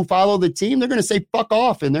who follow the team, they're going to say fuck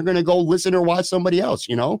off, and they're going to go listen or watch somebody else.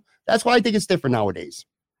 That's why I think it's different nowadays.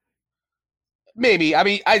 Maybe. I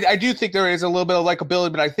mean, I do think there is a little bit of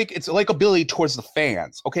likability, but I think it's likability towards the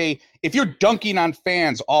fans. Okay, if you're dunking on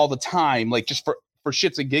fans all the time, like just for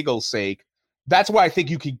shits and giggles sake, that's why I think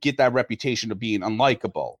you could get that reputation of being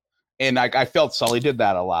unlikable. And I felt Sully did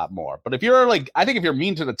that a lot more. But if you're I think if you're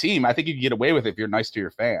mean to the team, I think you can get away with it if you're nice to your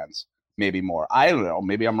fans. Maybe more. I don't know.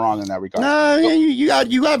 Maybe I'm wrong in that regard. No,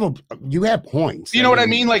 you have points. You know what I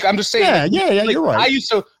mean? I'm just saying. Yeah. You're right.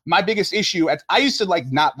 My biggest issue, I used to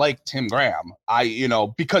not like Tim Graham.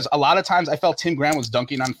 Because a lot of times I felt Tim Graham was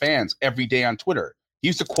dunking on fans every day on Twitter. He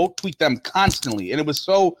used to quote tweet them constantly, and it was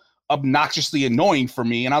so obnoxiously annoying for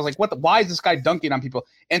me. And I was like, why is this guy dunking on people?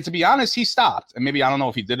 And to be honest, he stopped. And maybe I don't know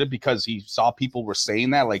if he did it because he saw people were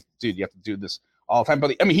saying that, dude, you have to do this all the time.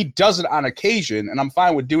 But I mean, he does it on occasion, and I'm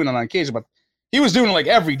fine with doing it on occasion, but he was doing it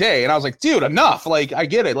every day. And I was like, dude, enough. I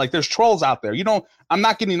get it. There's trolls out there. I'm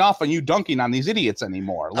not getting off on you dunking on these idiots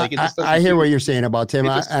anymore. I hear what you're saying about Tim.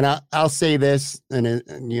 I'll say this, and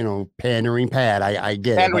pandering Pat. I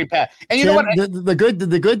get pandering it. Pat. And you Tim, know what?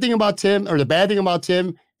 The good thing about Tim, or the bad thing about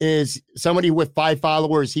Tim, is somebody with 5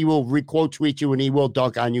 followers, he will quote tweet you and he will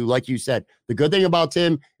dunk on you, like you said. The good thing about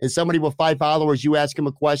Tim is somebody with 5 followers, you ask him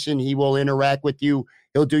a question, he will interact with you.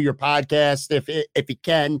 He'll do your podcast if he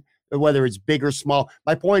can, whether it's big or small.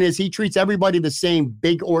 My point is, he treats everybody the same,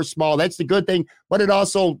 big or small. That's the good thing, but it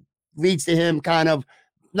also leads to him kind of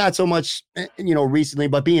not so much, recently,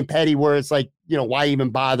 but being petty, where it's why even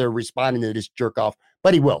bother responding to this jerk off?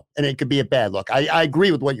 But he will, and it could be a bad look. I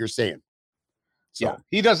agree with what you're saying. So. Yeah,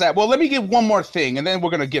 he does that. Well, let me get one more thing, and then we're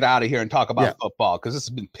going to get out of here and talk about football, because this has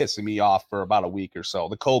been pissing me off for about a week or so,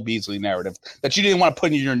 the Cole Beasley narrative that you didn't want to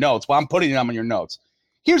put in your notes. Well, I'm putting them in your notes.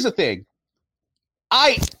 Here's the thing.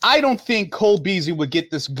 I don't think Cole Beasley would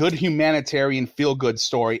get this good humanitarian feel-good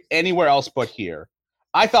story anywhere else but here.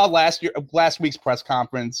 I thought last week's press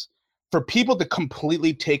conference, for people to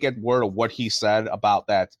completely take at word of what he said about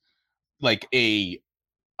that, his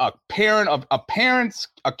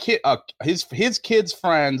kid's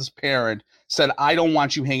friend's parent said, I don't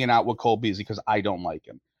want you hanging out with Cole Beasley because I don't like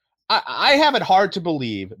him. I have it hard to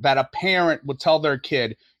believe that a parent would tell their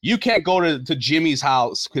kid, you can't go to Jimmy's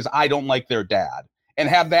house because I don't like their dad, and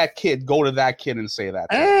have that kid go to that kid and say that.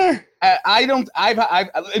 And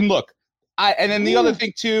look, And then the other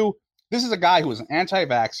thing too, this is a guy who was an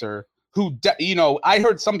anti-vaxxer who, I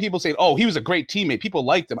heard some people say, oh, he was a great teammate. People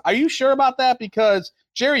liked him. Are you sure about that? Because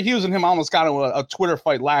Jerry Hughes and him almost got into a Twitter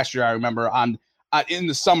fight last year, I remember, in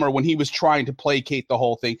the summer when he was trying to placate the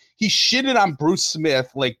whole thing. He shitted on Bruce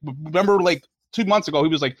Smith. Like, remember, like 2 months ago, he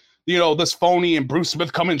was like, this phony, and Bruce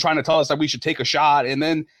Smith coming trying to tell us that we should take a shot. And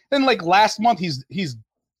then like last month, he's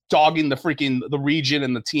dogging the region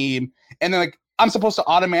and the team. And then like, I'm supposed to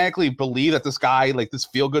automatically believe that this guy, like this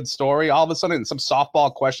feel-good story, all of a sudden some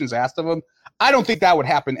softball questions asked of him. I don't think that would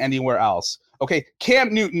happen anywhere else. Okay,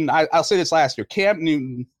 Cam Newton, I'll say this last year. Cam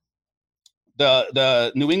Newton,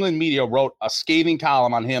 the New England media wrote a scathing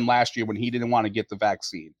column on him last year when he didn't want to get the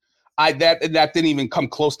vaccine. That didn't even come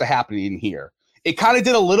close to happening here. It kind of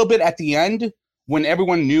did a little bit at the end when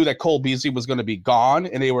everyone knew that Cole Beasley was going to be gone,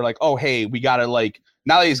 and they were like, oh, hey, we got to like,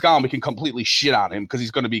 now that he's gone, we can completely shit on him because he's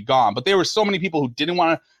going to be gone. But there were so many people who didn't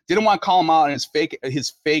want to call him out on his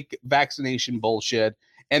fake vaccination bullshit.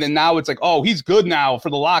 And then now it's like, oh, he's good now for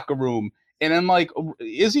the locker room. And I'm like,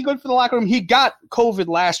 is he good for the locker room? He got COVID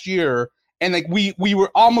last year, and like we were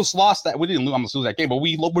almost lost that. We didn't almost lose that game, but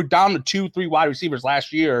we're down to 2-3 wide receivers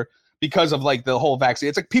last year because of like the whole vaccine.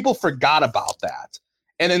 It's like people forgot about that.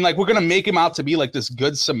 And then like we're gonna make him out to be like this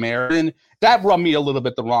good Samaritan. That rubbed me a little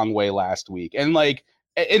bit the wrong way last week. And like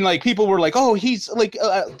people were like, oh, he's like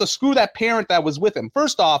the screw that parent that was with him.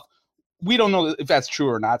 First off, we don't know if that's true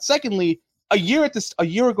or not. Secondly, a year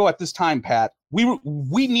ago at this time, Pat,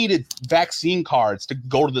 we needed vaccine cards to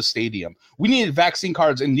go to the stadium. We needed vaccine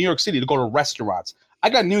cards in New York City to go to restaurants. I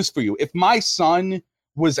got news for you. If my son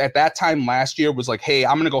was at that time last year was like, hey,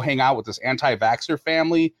 I'm gonna go hang out with this anti-vaxxer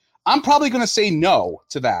family, I'm probably going to say no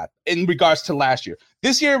to that in regards to last year.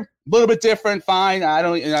 This year, a little bit different. Fine.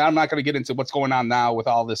 I'm not going to get into what's going on now with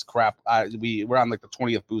all this crap. We're on like the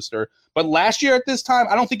 20th booster. But last year at this time,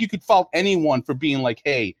 I don't think you could fault anyone for being like,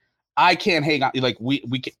 hey, I can't hang out. Like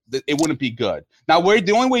it wouldn't be good. Now,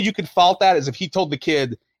 the only way you could fault that is if he told the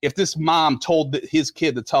kid, if this mom told his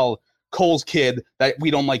kid to tell Cole's kid that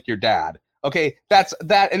we don't like your dad. Okay, that's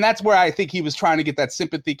that. And that's where I think he was trying to get that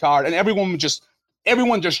sympathy card. And everyone just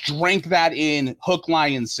drank that in hook,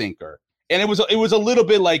 line, and sinker. And it was a little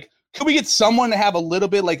bit like, could we get someone to have a little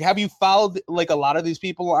bit like, have you followed like a lot of these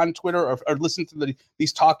people on Twitter or listened to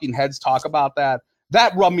these talking heads talk about that?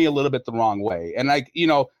 That rubbed me a little bit the wrong way. And like,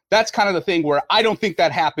 that's kind of the thing where I don't think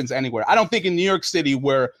that happens anywhere. I don't think in New York City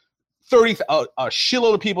where a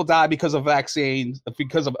shitload of people die because of vaccines,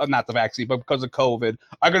 because of not the vaccine, but because of COVID,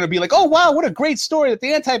 are going to be like, oh, wow, what a great story that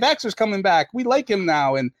the anti-vaxxer's coming back. We like him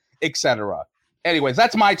now, and etc. Anyways,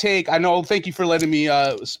 that's my take. I know. Thank you for letting me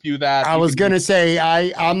spew that. I was going to say,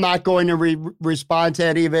 I'm not going to respond to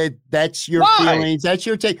any of it. That's your feelings. That's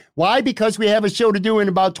your take. Why? Because we have a show to do in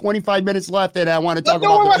about 25 minutes left, and I want to talk about the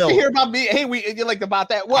bill. No one wants to hear about me. Hey, you like about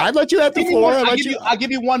that? What? I'd let you have the floor. I'll give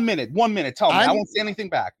you 1 minute. 1 minute. Tell me. I won't say anything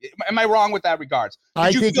back. Am I wrong with that regards?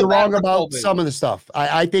 I think you're wrong about some of the stuff.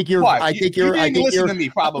 I think you're. What? I think you're. Listen to me,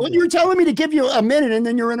 probably. Well, you were telling me to give you a minute, and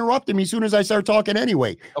then you're interrupting me as soon as I start talking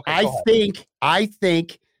anyway. Okay, I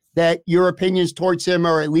think that your opinions towards him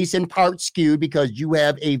are at least in part skewed because you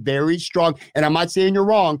have a very strong, and I'm not saying you're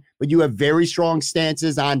wrong, but you have very strong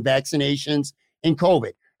stances on vaccinations and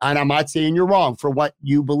COVID. And I'm not saying you're wrong for what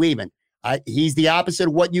you believe in. He's the opposite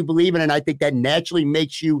of what you believe in, and I think that naturally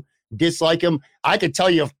makes you dislike him. I could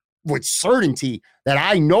tell you with certainty that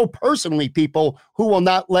I know personally people who will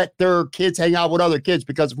not let their kids hang out with other kids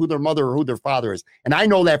because of who their mother or who their father is. And I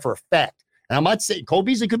know that for a fact. And I'm not saying Cole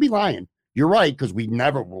Beasley could be lying. You're right, because we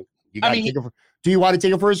never will. Do you want to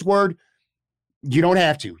take it for his word? You don't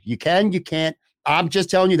have to. You can, you can't. I'm just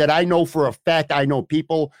telling you that I know for a fact, I know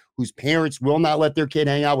people whose parents will not let their kid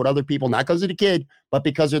hang out with other people, not because of the kid, but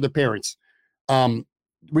because of the parents.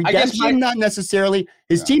 Redemption, not necessarily.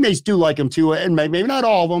 His teammates do like him too, and maybe not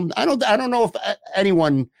all of them. I don't know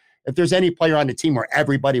if there's any player on the team where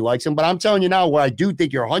everybody likes him, but I'm telling you now where I do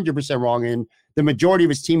think you're 100% wrong, and the majority of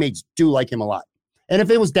his teammates do like him a lot. And if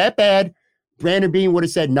it was that bad, Brandon Beane would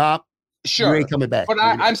have said, nah, sure, you ain't coming back. But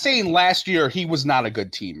I'm saying last year he was not a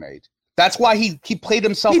good teammate. That's why he played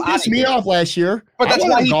himself out. He pissed me off last year. But that's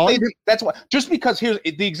why he played. That's why. Just because here's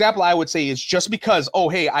the example I would say is just because. Oh,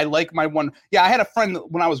 hey, I like my one. Yeah, I had a friend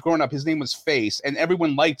when I was growing up. His name was Face, and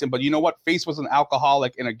everyone liked him. But you know what? Face was an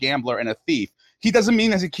alcoholic and a gambler and a thief. He doesn't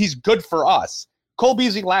mean that he's good for us. Cole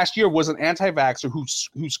Beasley last year was an anti-vaxxer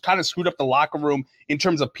who's kind of screwed up the locker room in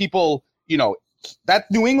terms of people. That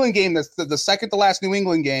New England game, that's the second to last New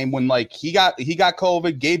England game when like he got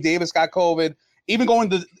COVID, Gabe Davis got COVID, even going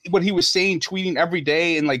to what he was saying, tweeting every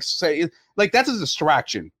day and like Like, that's a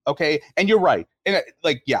distraction, okay? And you're right. And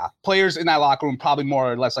like, yeah, players in that locker room probably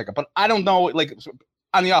more or less like it. But I don't know, like,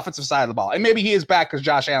 on the offensive side of the ball. And maybe he is back because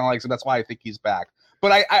Josh Allen likes him. That's why I think he's back.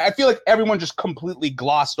 But I feel like everyone just completely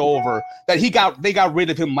glossed over that they got rid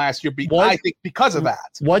of him last year. I think because of that.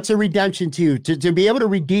 What's a redemption to you? To be able to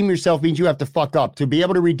redeem yourself means you have to fuck up. To be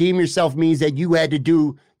able to redeem yourself means that you had to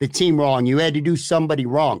do the team wrong. You had to do somebody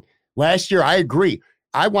wrong. Last year, I agree.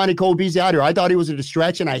 I wanted Cole Beasley out here. I thought he was a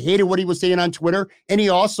distraction. I hated what he was saying on Twitter. And he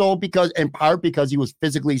also, in part because he was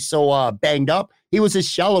physically so banged up, he was a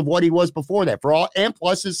shell of what he was before that, and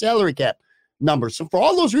plus his salary cap numbers. So for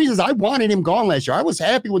all those reasons, I wanted him gone last year. I was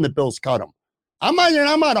happy when the Bills cut him. I'm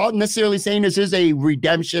not necessarily saying this is a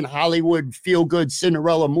redemption Hollywood feel-good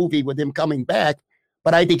Cinderella movie with him coming back,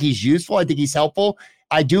 but I think he's useful. I think he's helpful.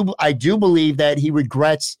 I do believe that he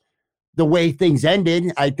regrets the way things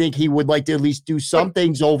ended. I think he would like to at least do some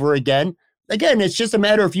things over again. Again, it's just a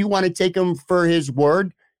matter if you want to take him for his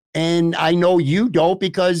word. And I know you don't,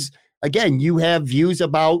 because again, you have views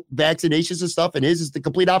about vaccinations and stuff, and his is the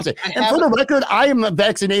complete opposite. And for the record, I am a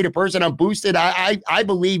vaccinated person. I'm boosted. I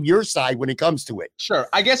believe your side when it comes to it. Sure.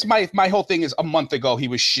 I guess my whole thing is a month ago he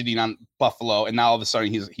was shitting on Buffalo, and now all of a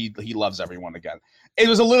sudden he loves everyone again. It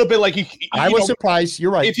was a little bit like I was surprised.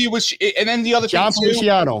 You're right. If he was, and then the other John thing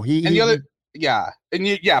Feliciano,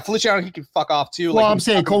 Feliciano, he can fuck off too. Well, like, I'm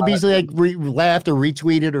saying Cole Beasley laughed or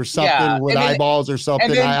retweeted or something with eyeballs or something.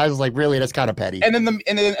 Then, I was like, really, that's kind of petty. And then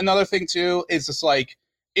another thing too is just like,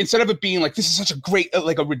 instead of it being like, this is such a great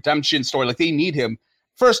like a redemption story, like they need him.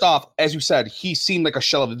 First off, as you said, he seemed like a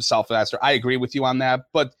shell of himself last year. I agree with you on that.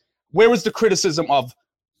 But where was the criticism of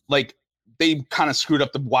like they kind of screwed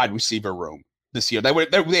up the wide receiver room this year?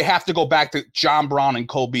 They have to go back to John Brown and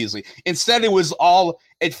Cole Beasley. Instead,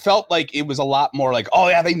 it felt like it was a lot more like, oh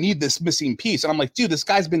yeah, they need this missing piece. And I'm like, dude, this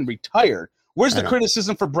guy's been retired. Where's the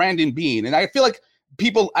criticism for Brandon Beane? And I feel like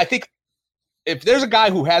I think if there's a guy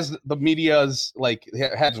who has the media's like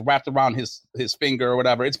has wrapped around his finger or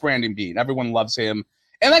whatever, it's Brandon Beane. Everyone loves him.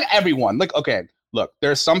 And like everyone, like, okay, look,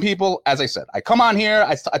 there's some people, as I said, I come on here,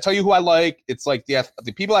 I tell you who I like. It's like the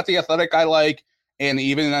people at The Athletic I like, and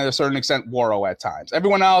even at a certain extent, Waro at times.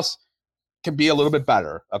 Everyone else can be a little bit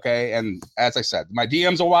better, okay? And as I said, my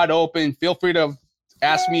DMs are wide open. Feel free to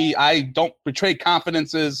ask me. I don't betray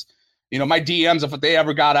confidences. You know, my DMs, if they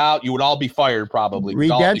ever got out, you would all be fired probably.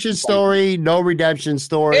 Redemption story, no redemption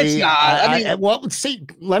story. It's not. Well, see,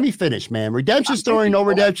 let me finish, man. Redemption story, no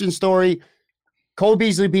redemption story. Cole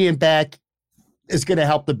Beasley being back is going to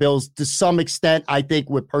help the Bills to some extent, I think,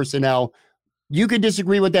 with personnel. You could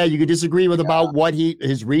disagree with that. You could disagree with about what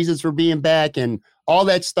his reasons for being back and all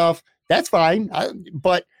that stuff. That's fine.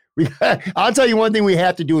 But I'll tell you one thing we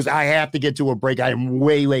have to do is I have to get to a break. I am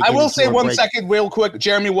way late. I will say 1 second real quick.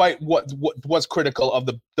 Jeremy White was critical of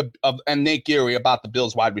and Nate Geary about the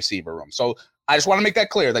Bills wide receiver room. So I just want to make that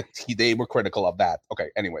clear that they were critical of that. Okay,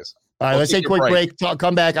 anyways. All right, let's take a quick break.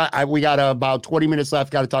 Come back. We got about 20 minutes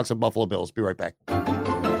left. Got to talk some Buffalo Bills. Be right back.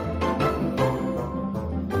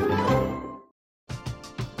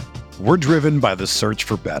 We're driven by the search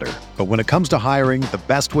for better. But when it comes to hiring, the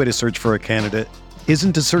best way to search for a candidate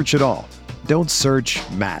isn't to search at all. Don't search,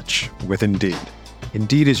 match with Indeed.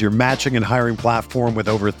 Indeed is your matching and hiring platform with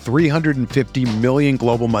over 350 million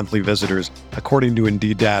global monthly visitors, according to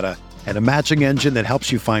Indeed data, and a matching engine that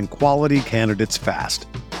helps you find quality candidates fast.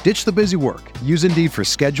 Ditch the busy work. Use Indeed for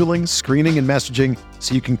scheduling, screening, and messaging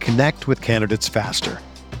so you can connect with candidates faster.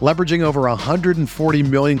 Leveraging over 140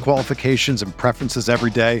 million qualifications and preferences every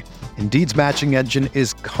day, Indeed's matching engine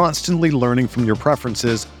is constantly learning from your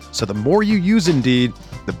preferences, so the more you use Indeed,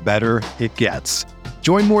 the better it gets.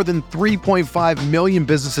 Join more than 3.5 million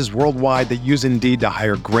businesses worldwide that use Indeed to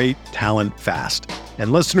hire great talent fast.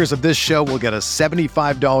 And listeners of this show will get a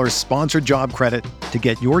 $75 sponsored job credit to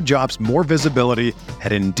get your jobs more visibility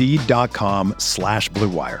at Indeed.com/Blue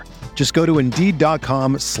Wire. Just go to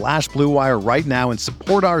Indeed.com/Blue Wire right now and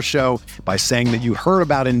support our show by saying that you heard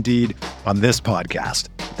about Indeed on this podcast.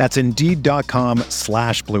 That's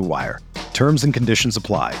Indeed.com/Blue Wire. Terms and conditions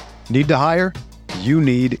apply. Need to hire? You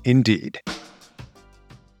need Indeed.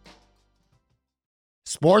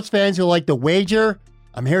 Sports fans who like to wager,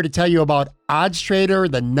 I'm here to tell you about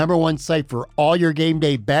OddsTrader, the #1 site for all your game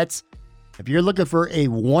day bets. If you're looking for a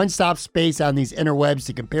one-stop space on these interwebs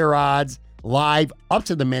to compare odds live up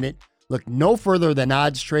to the minute, look no further than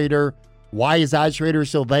OddsTrader. Why is OddsTrader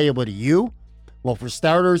so valuable to you? Well, for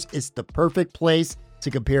starters, it's the perfect place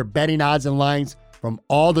to compare betting odds and lines from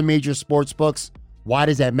all the major sports books. Why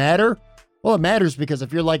does that matter? Well, it matters because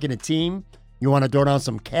if you're liking a team, you want to throw down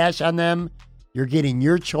some cash on them, you're getting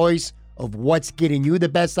your choice of what's getting you the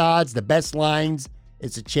best odds, the best lines,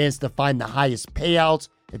 It's a chance to find the highest payouts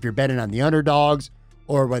if you're betting on the underdogs,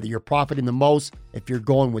 or whether you're profiting the most if you're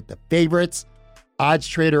going with the favorites.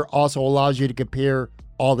 OddsTrader also allows you to compare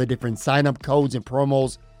all the different sign-up codes and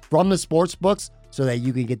promos from the sports books so that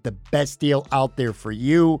you can get the best deal out there for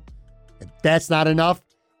you. If that's not enough,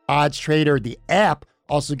 OddsTrader, the app,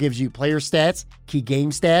 also gives you player stats, key game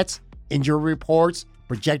stats, injury reports,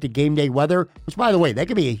 projected game day weather, which, by the way, that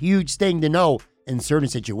could be a huge thing to know in certain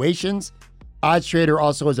situations. OddsTrader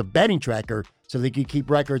also has a betting tracker so that you can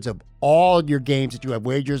keep records of all your games that you have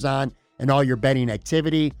wagers on and all your betting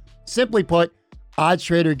activity. Simply put,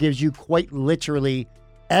 OddsTrader gives you quite literally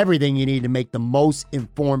everything you need to make the most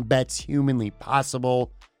informed bets humanly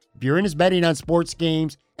possible. If you're into betting on sports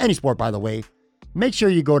games, any sport, by the way, make sure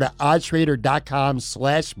you go to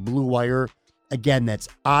oddstrader.com/Blue Wire. Again, that's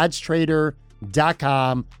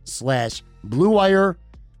oddstrader.com/Blue Wire.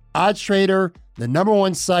 OddsTrader, the number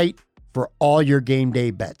one site for all your game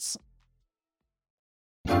day bets.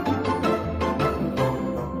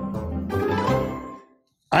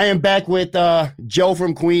 I am back with Joe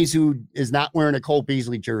from Queens, who is not wearing a Cole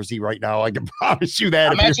Beasley jersey right now. I can promise you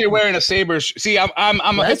that. I'm actually wearing a Sabres. See, I'm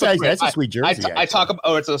that's a sweet jersey. I talk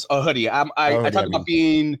about it's a hoodie. I talk about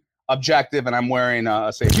being objective, and I'm wearing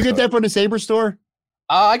a Sabres. Did you get that from the Sabres store?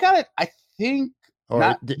 I got it. I think.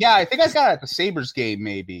 I think I got it at the Sabres game,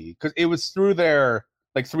 maybe, because it was through there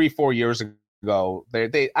like 3-4 years ago.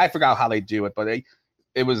 I forgot how they do it, but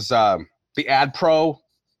it was the Ad Pro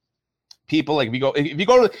people. Like if you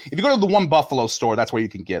go to the One Buffalo store, that's where you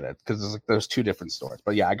can get it, because there's two different stores.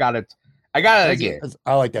 But yeah, I got it again.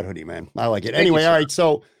 I like that hoodie, man. I like it. Anyway, all right.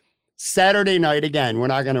 So Saturday night, again, we're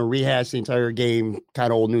not going to rehash the entire game,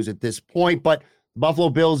 kind of old news at this point, but Buffalo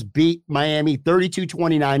Bills beat Miami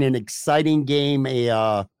 32-29, an exciting game,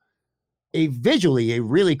 a visually a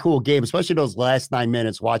really cool game, especially those last 9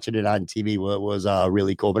 minutes. Watching it on TV was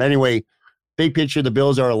really cool. But anyway, big picture, the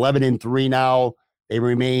Bills are 11-3 now. They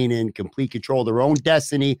remain in complete control of their own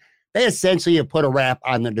destiny. They essentially have put a wrap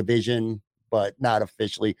on the division, but not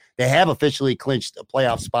officially. They have officially clinched a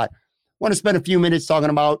playoff spot. Want to spend a few minutes talking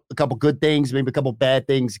about a couple good things, maybe a couple bad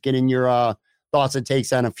things, getting your thoughts and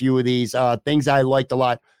takes on a few of these things I liked a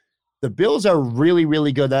lot. The Bills are really,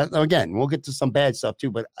 really good. Again, we'll get to some bad stuff too,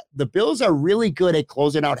 but the Bills are really good at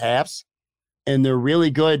closing out halves, and they're really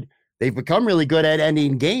good. They've become really good at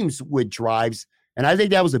ending games with drives, and I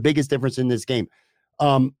think that was the biggest difference in this game.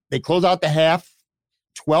 They close out the half,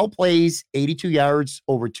 12 plays, 82 yards,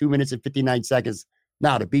 over 2 minutes and 59 seconds.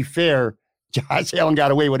 Now, to be fair, Josh Allen got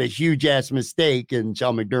away with a huge-ass mistake, and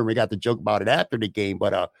Sean McDermott got the joke about it after the game,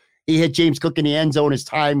 but he hit James Cook in the end zone as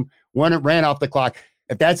time ran off the clock.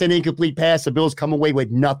 If that's an incomplete pass, the Bills come away with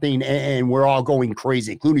nothing, and we're all going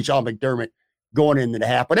crazy, including Sean McDermott going into the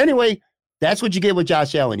half. But anyway, that's what you get with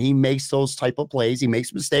Josh Allen. He makes those type of plays. He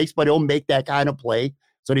makes mistakes, but he'll make that kind of play.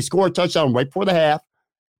 So they score a touchdown right before the half.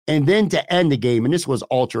 And then to end the game, and this was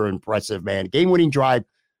ultra impressive, man. Game-winning drive,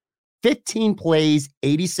 15 plays,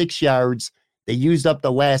 86 yards. They used up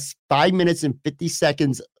the last 5 minutes and 56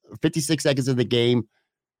 seconds of the game.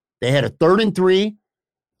 They had a 3rd and 3.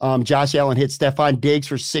 Josh Allen hit Stephon Diggs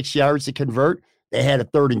for 6 yards to convert. They had a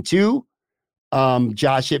 3rd and 2.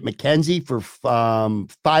 Josh hit McKenzie for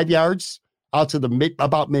 5 yards out to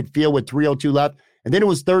about midfield with 3:02 left. And then it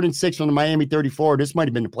was 3rd and 6 from the Miami 34. This might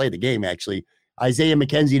have been the play of the game, actually. Isaiah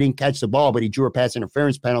McKenzie didn't catch the ball, but he drew a pass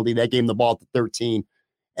interference penalty. That gave him the ball to 13,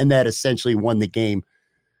 and that essentially won the game.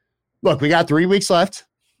 Look, we got 3 weeks left.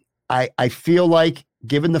 I feel like,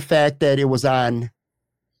 given the fact that it was on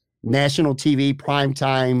national TV, prime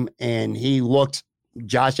time, and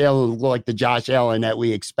Josh Allen looked like the Josh Allen that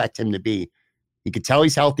we expect him to be. You could tell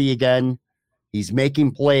he's healthy again. He's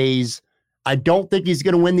making plays. I don't think he's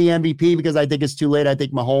going to win the MVP because I think it's too late. I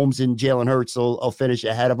think Mahomes and Jalen Hurts will finish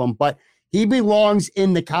ahead of him, but he belongs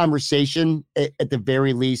in the conversation at the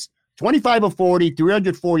very least. 25 of 40,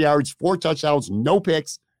 304 yards, 4 touchdowns, no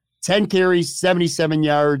picks, 10 carries, 77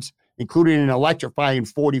 yards, including an electrifying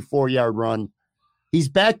 44-yard run. He's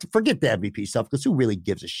back to forget the MVP stuff because who really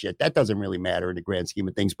gives a shit? That doesn't really matter in the grand scheme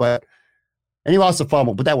of things. And he lost a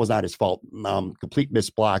fumble, but that was not his fault. Complete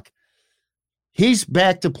missed block. He's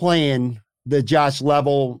back to playing their Josh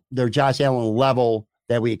Allen level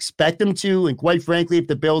that we expect him to. And quite frankly, if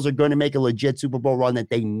the Bills are going to make a legit Super Bowl run that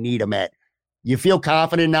they need him at, you feel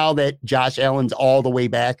confident now that Josh Allen's all the way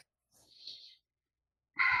back?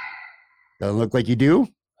 Doesn't look like you do.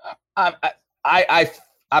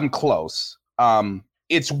 I'm close.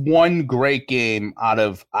 It's one great game out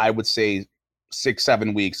of, I would say,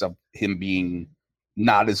 6-7 weeks of him being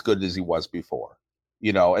not as good as he was before,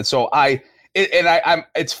 and so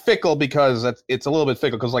It's fickle because it's a little bit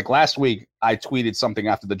fickle because like last week I tweeted something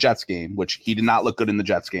after the Jets game, which he did not look good in the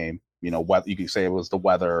Jets game. You know, what you could say it was the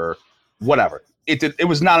weather, or whatever. It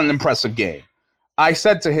was not an impressive game. I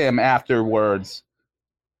said to him afterwards,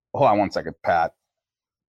 hold on one second, Pat.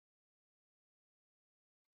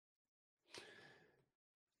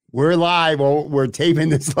 We're live. Well, we're taping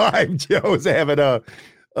this live. Joe's having a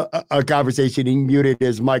conversation. He muted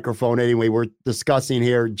his microphone. Anyway, we're discussing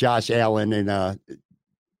here Josh Allen, and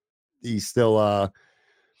he's still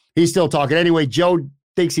talking. Anyway, Joe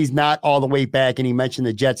thinks he's not all the way back, and he mentioned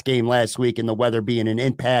the Jets game last week and the weather being an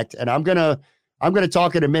impact. And I'm gonna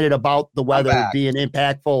talk in a minute about the weather being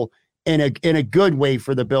impactful in a good way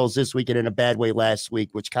for the Bills this week and in a bad way last week,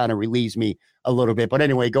 which kind of relieves me a little bit. But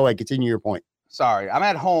anyway, go ahead, continue your point. Sorry, I'm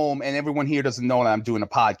at home and everyone here doesn't know that I'm doing a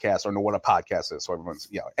podcast or know what a podcast is. So everyone's,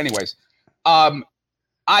 anyways, I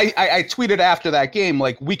tweeted after that game,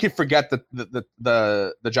 like, we could forget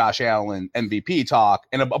the Josh Allen MVP talk,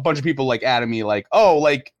 and a bunch of people like added me like, oh,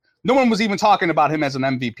 like no one was even talking about him as an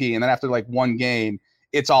MVP. And then after like one game,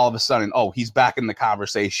 it's all of a sudden, oh, he's back in the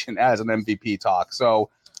conversation as an MVP talk. So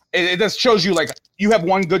it just shows you, like, you have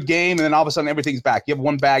one good game and then all of a sudden everything's back. You have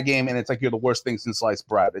one bad game and it's like you're the worst thing since sliced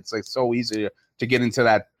bread. It's like so easy to get into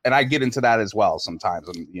that. And I get into that as well sometimes.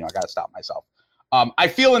 And, I got to stop myself. I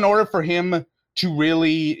feel in order for him to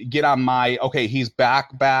really get on my, okay, he's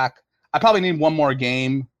back. I probably need one more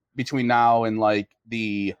game between now and like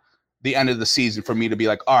the end of the season for me to be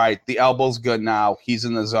like, all right, the elbow's good now. He's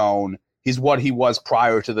in the zone. He's what he was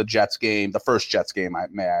prior to the Jets game, the first Jets game,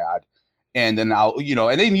 may I add. And then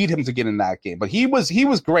and they need him to get in that game. But he was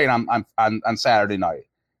great on Saturday night.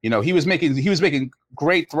 He was making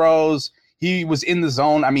great throws. He was in the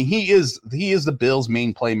zone. I mean, he is the Bills'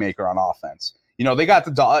 main playmaker on offense. They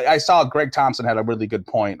got I saw Greg Thompson had a really good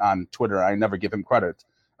point on Twitter. I never give him credit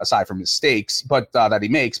aside from mistakes, but that he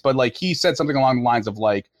makes. But like he said something along the lines of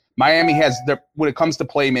like Miami has when it comes to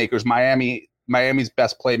playmakers, Miami's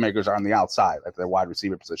best playmakers are on the outside at their wide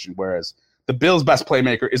receiver position, whereas the Bills' best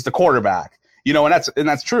playmaker is the quarterback, and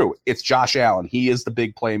that's true. It's Josh Allen. He is the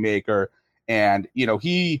big playmaker, and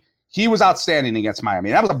he was outstanding against Miami.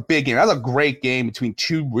 That was a big game. That was a great game between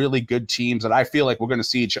two really good teams, and I feel like we're going to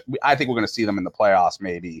see. I think we're going to see them in the playoffs,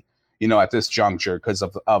 maybe. At this juncture, because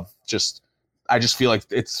of just, I just feel like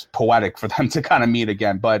it's poetic for them to kind of meet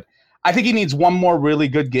again. But I think he needs one more really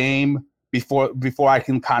good game before I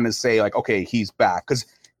can kind of say like, okay, he's back, because.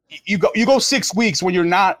 You go 6 weeks when you're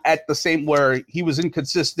not at the same, where he was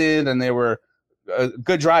inconsistent and there were a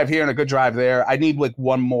good drive here and a good drive there. I need like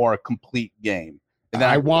one more complete game, and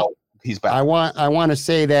then he's back. I want to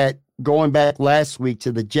say that going back last week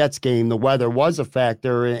to the Jets game, the weather was a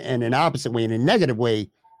factor in an opposite way, in a negative way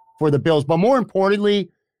for the Bills. But more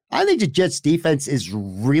importantly, I think the Jets defense is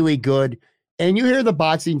really good. And you hear the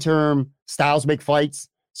boxing term, styles make fights.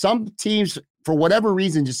 Some teams, for whatever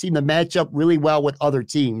reason, just seem to match up really well with other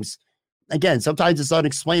teams. Again, sometimes it's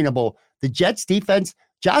unexplainable. The Jets defense,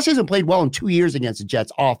 Josh hasn't played well in 2 years against the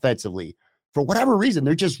Jets offensively. For whatever reason,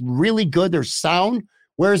 they're just really good. They're sound.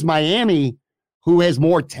 Whereas Miami, who has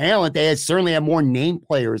more talent, they certainly have more name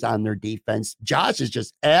players on their defense. Josh has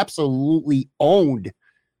just absolutely owned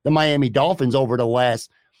the Miami Dolphins over the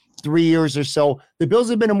last 3 years or so. The Bills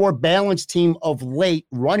have been a more balanced team of late,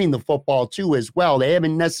 running the football too as well. They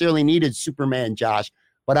haven't necessarily needed Superman Josh,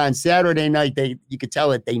 but on Saturday night, you could tell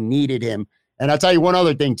that they needed him. And I'll tell you one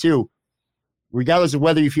other thing too. Regardless of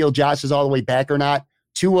whether you feel Josh is all the way back or not,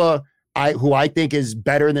 Tua, who I think is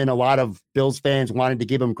better than a lot of Bills fans wanted to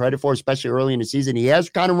give him credit for, especially early in the season, he has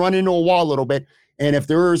kind of run into a wall a little bit. And if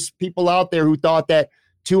there's people out there who thought that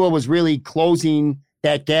Tua was really closing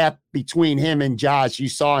that gap between him and Josh, you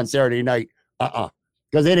saw on Saturday night,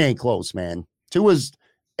 because it ain't close, man. Tua's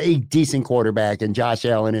a decent quarterback, and Josh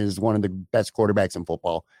Allen is one of the best quarterbacks in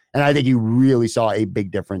football. And I think you really saw a big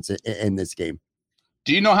difference in this game.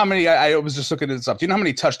 Do you know how many, I was just looking at this up, do you know how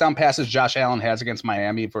many touchdown passes Josh Allen has against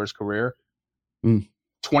Miami for his career?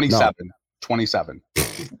 27. No. 27.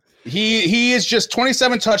 He is just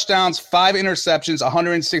 27 touchdowns, 5 interceptions,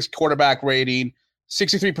 106 quarterback rating,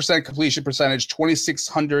 63% completion percentage,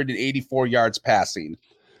 2,684 yards passing.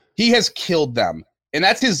 He has killed them. And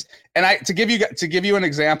that's his, and to give you an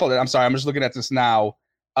example, I'm sorry, I'm just looking at this now.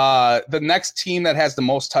 The next team that has the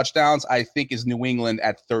most touchdowns, I think, is New England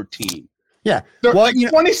at 13. Yeah. Well, like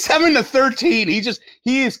 27 to 13.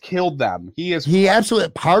 He has killed them. He absolutely,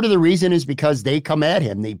 part of the reason is because they come at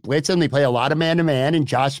him. They blitz him. They play a lot of man-to-man, and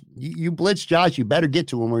Josh, you blitz Josh, you better get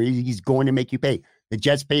to him or he's going to make you pay. The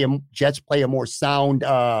Jets play a more sound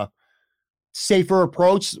safer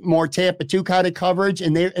approach, more Tampa 2 kind of coverage.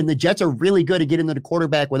 And the Jets are really good at getting to the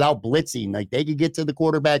quarterback without blitzing. Like they could get to the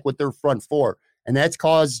quarterback with their front four. And that's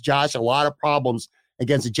caused Josh a lot of problems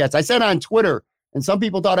against the Jets. I said on Twitter, and some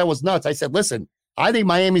people thought I was nuts. I said, listen, I think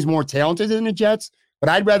Miami's more talented than the Jets, but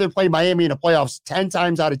I'd rather play Miami in the playoffs 10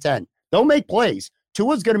 times out of 10. They'll make plays.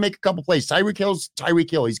 Tua's going to make a couple plays. Tyreek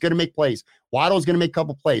Hill. He's going to make plays. Waddle's going to make a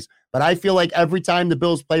couple plays. But I feel like every time the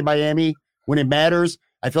Bills play Miami, when it matters,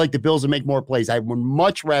 I feel like the Bills will make more plays. I would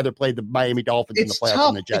much rather play the Miami Dolphins in the playoffs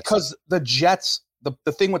than the Jets. Because the Jets,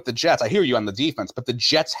 the thing with the Jets, I hear you on the defense, but the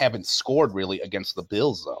Jets haven't scored really against the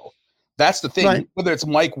Bills, though. That's the thing, right. Whether it's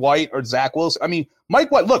Mike White or Zach Wilson. I mean,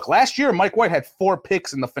 Mike White, look, last year, Mike White had 4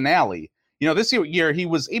 picks in the finale. You know, this year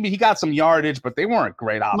he got some yardage, but they weren't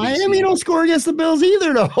great, obviously. Miami don't score against the Bills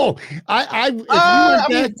either, though. I'm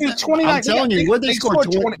telling you, what they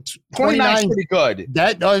scored 29 is pretty good.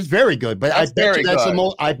 That is very good, but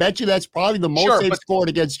I bet you that's probably the most they've scored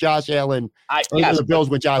against Josh Allen the Bills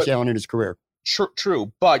with Josh Allen in his career.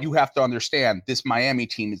 True, but you have to understand this Miami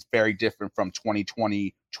team is very different from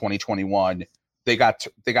 2020, 2021. They got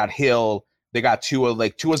Hill. They got Tua.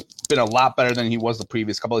 Like Tua's been a lot better than he was the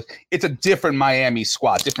previous couple of. It's a different Miami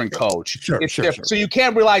squad, different coach. Sure. So you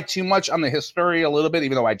can't rely too much on the history a little bit,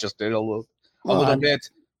 even though I just did a little bit.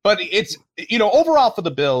 But it's overall for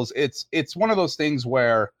the Bills, it's one of those things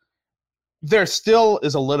where there still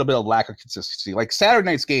is a little bit of lack of consistency. Like Saturday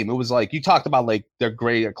night's game, it was like you talked about like they're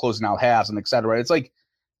great at closing out halves and et cetera. It's like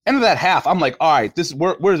end of that half, I'm like, all right,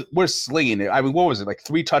 we're slinging it. I mean, what was it, like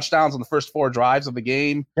 3 touchdowns on the first 4 drives of the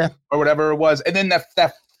game, or whatever it was, and then that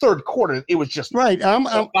third quarter, it was just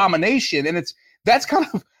abomination. And that's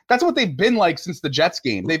what they've been like since the Jets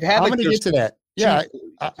game. They've had. I'm going to get to that. Yeah,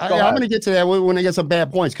 I'm going to get to that when I get some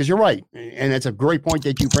bad points because you're right, and it's a great point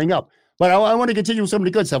that you bring up. But I want to continue with some of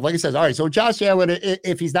the good stuff. Like I said, all right, so Josh Allen,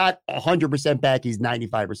 if he's not 100% back, he's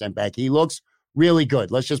 95% back. He looks really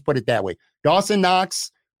good. Let's just put it that way. Dawson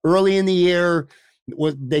Knox, early in the year,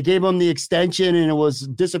 they gave him the extension, and it was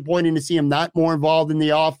disappointing to see him not more involved in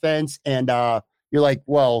the offense. And you're like,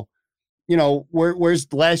 well,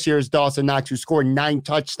 where's last year's Dawson Knox, who scored 9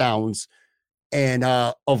 touchdowns? And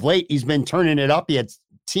of late, he's been turning it up. He had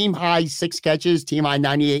team high 6 catches, team high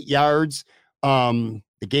 98 yards.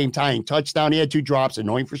 The game tying touchdown. He had 2 drops,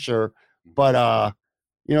 annoying for sure. But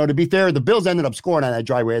to be fair, the Bills ended up scoring on that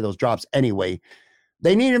drive where those drops anyway.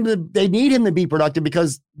 They need him to be productive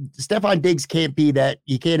because Stephon Diggs can't be that.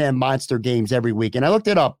 You can't have monster games every week. And I looked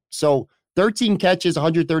it up. So 13 catches,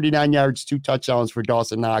 139 yards, 2 touchdowns for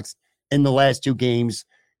Dawson Knox in the last 2 games.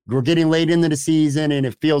 We're getting late into the season, and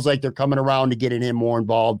it feels like they're coming around to getting him more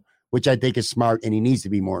involved, which I think is smart, and he needs to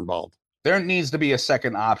be more involved. There needs to be a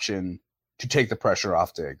second option to take the pressure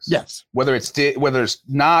off Diggs. Yes. Whether it's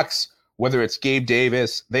Knox, whether it's Gabe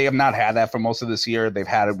Davis, they have not had that for most of this year. They've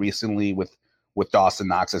had it recently with Dawson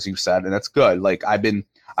Knox, as you said, and that's good. Like I'm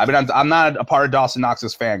not a part of Dawson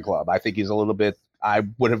Knox's fan club. I think he's a little bit. I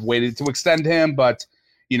would have waited to extend him, but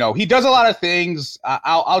he does a lot of things.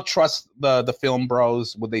 I'll trust the film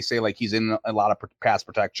bros when they say like he's in a lot of pass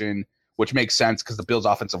protection, which makes sense because the Bills'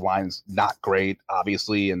 offensive line is not great,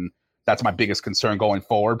 obviously, and that's my biggest concern going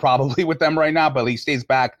forward, probably with them right now. But he stays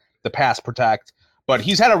back the pass protect. But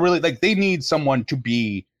he's had a really they need someone to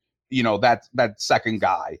be, that second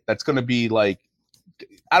guy that's going to be like,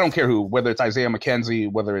 I don't care who, whether it's Isaiah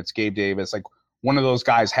McKenzie, whether it's Gabe Davis, like one of those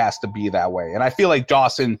guys has to be that way. And I feel like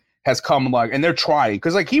Dawson has come and they're trying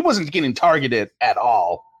because like he wasn't getting targeted at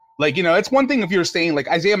all. Like, it's one thing if you're saying like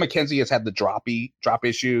Isaiah McKenzie has had the drop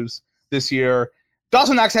issues this year.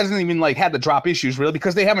 Dawson Knox hasn't even like had the drop issues really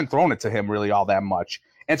because they haven't thrown it to him really all that much.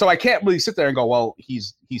 And so I can't really sit there and go, well, he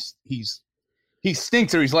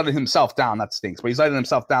stinks or he's letting himself down. That stinks, but he's letting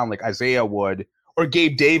himself down like Isaiah would or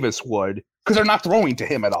Gabe Davis would because they're not throwing to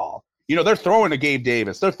him at all. They're throwing to Gabe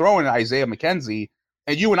Davis. They're throwing to Isaiah McKenzie.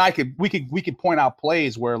 And you and I could point out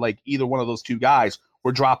plays where like either one of those 2 guys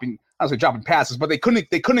were dropping passes, but they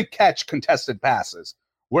couldn't catch contested passes.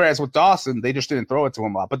 Whereas with Dawson, they just didn't throw it to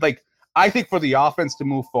him a lot. But like I think for the offense to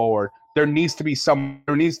move forward, there needs to be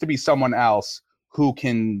someone else who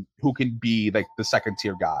can be like the second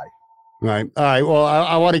tier guy. Right. All right. Well,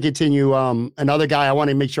 I want to continue. Another guy I want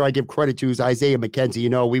to make sure I give credit to is Isaiah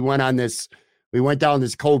McKenzie. We went down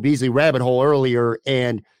this Cole Beasley rabbit hole earlier,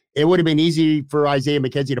 and it would have been easy for Isaiah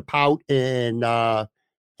McKenzie to pout and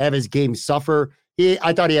have his game suffer.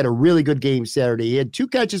 I thought he had a really good game Saturday. He had 2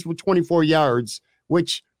 catches for 24 yards,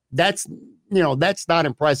 which that's not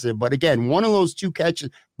impressive. But again, one of those 2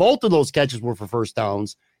 catches, both of those catches were for first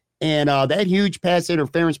downs. And that huge pass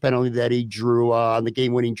interference penalty that he drew on the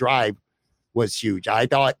game-winning drive was huge. I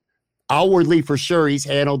thought outwardly, for sure, he's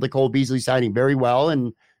handled the Cole Beasley signing very well.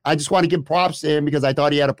 And I just want to give props to him because I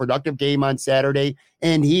thought he had a productive game on Saturday.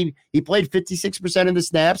 And he played 56% of the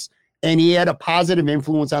snaps, and he had a positive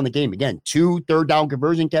influence on the game. Again, 2 third-down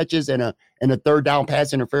conversion catches and a third-down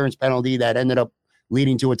pass interference penalty that ended up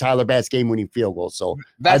leading to a Tyler Bass game-winning field goal. So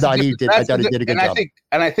I thought he did a good job.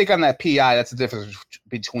 I think on that PI, that's the difference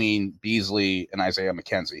between Beasley and Isaiah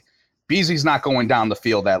McKenzie. Beasley's not going down the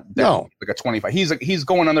field like a 25. He's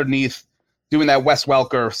going underneath, doing that Wes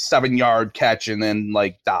Welker 7-yard catch and then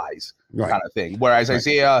like dies kind of thing. Whereas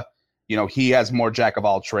Isaiah, he has more jack of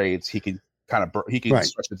all trades. He can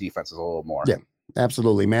stretch the defenses a little more. Yeah,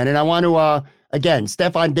 absolutely, man. And I want to again,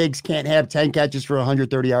 Stephon Diggs can't have 10 catches for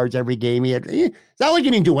 130 yards every game. It's not like he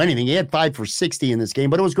didn't do anything. He had 5 for 60 in this game,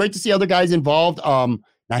 but it was great to see other guys involved.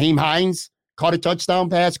 Nyheim Hines caught a touchdown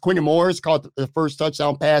pass. Quinton Morris caught the first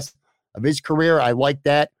touchdown pass of his career. I like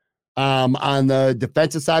that. On the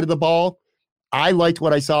defensive side of the ball, I liked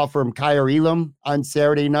what I saw from Kaiir Elam on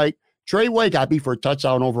Saturday night. Trey White got beat for a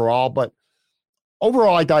touchdown overall, but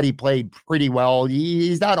overall, I thought he played pretty well.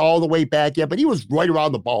 He's not all the way back yet, but he was right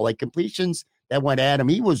around the ball. Like completions that went at him,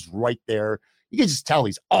 he was right there. You can just tell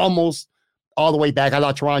he's almost all the way back. I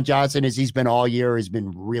thought Teron Johnson, as he's been all year, has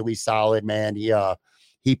been really solid, man.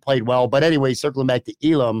 He played well. But anyway, circling back to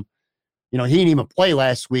Elam, he didn't even play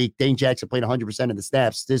last week. Dane Jackson played 100% of the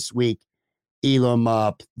snaps. This week,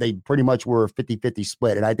 Elam, they pretty much were a 50-50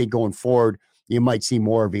 split. And I think going forward, you might see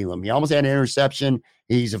more of Elam. He almost had an interception.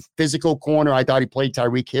 He's a physical corner. I thought he played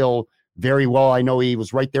Tyreek Hill very well. I know he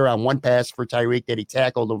was right there on one pass for Tyreek that he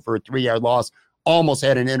tackled him for a 3-yard loss. Almost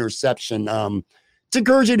had an interception. It's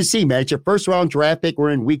encouraging to see, man. It's your first-round draft pick.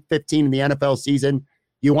 We're in week 15 in the NFL season.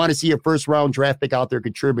 You want to see a first-round draft pick out there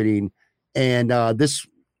contributing. And this,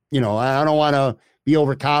 I don't want to be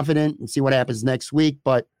overconfident and see what happens next week,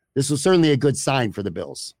 but this was certainly a good sign for the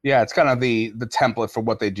Bills. Yeah, it's kind of the template for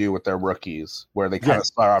what they do with their rookies, where they kind of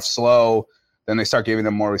start off slow, then they start giving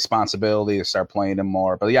them more responsibility, they start playing them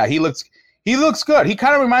more. But yeah, he looks good. He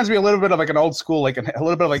kind of reminds me a little bit of like an old school, like a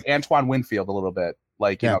little bit of like Antoine Winfield, a little bit,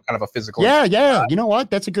 like kind of a physical. Yeah. You know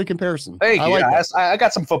what? That's a good comparation. Thank you. I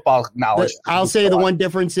got some football knowledge. I'll say the one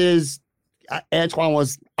difference is Antoine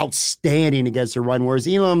was outstanding against the run, whereas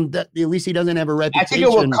Elam, at least he doesn't have a reputation. I think it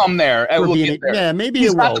will come there. Yeah, maybe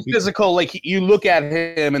he's it not will. The physical, like you look at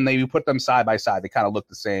him and you put them side by side, they kind of look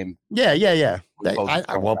the same. Yeah.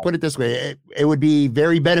 Well, put it this way: it would be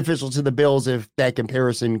very beneficial to the Bills if that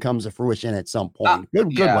comparison comes to fruition at some point.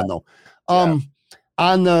 Good one though.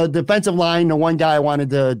 On the defensive line, the one guy I wanted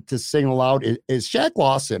to single out is Shaq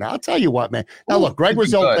Lawson. I'll tell you what, man. Now look, Greg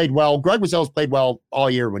Rousseau played well. Greg Rousseau's played well all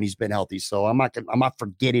year when he's been healthy, so I'm not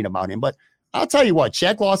forgetting about him. But I'll tell you what,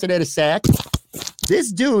 Shaq Lawson had a sack.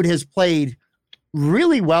 This dude has played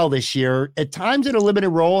really well this year. At times in a limited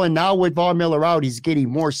role, and now with Von Miller out, he's getting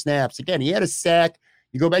more snaps. Again, he had a sack.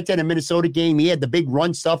 You go back to the Minnesota game, he had the big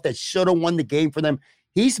run stuff that should have won the game for them.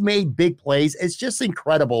 He's made big plays. It's just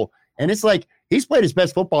incredible. And it's like he's played his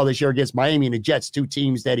best football this year against Miami and the Jets, 2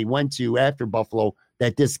 teams that he went to after Buffalo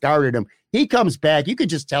that discarded him. He comes back. You could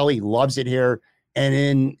just tell he loves it here. And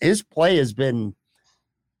in his play has been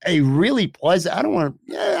a really pleasant.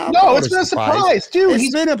 It's been a surprise, dude.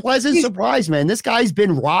 It's been a pleasant surprise, man. This guy's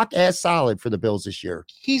been rock ass solid for the Bills this year.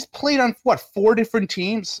 He's played on 4 different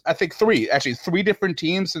teams? I think 3 different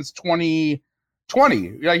teams since 2020.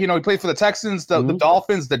 He played for the Texans, the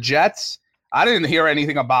Dolphins, the Jets. I didn't hear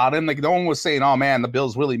anything about him. Like no one was saying, "Oh man, the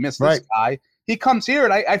Bills really missed this guy." He comes here,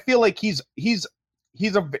 and I feel like he's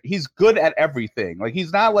good at everything. Like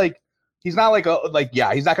he's not like he's not going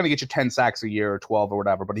to get you 10 sacks a year or 12 or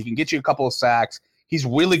whatever, but he can get you a couple of sacks. He's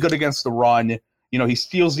really good against the run. He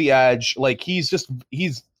steals the edge. Like he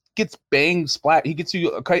gets banged, splat. He gets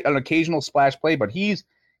you an occasional splash play, but he's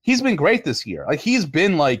been great this year. Like he's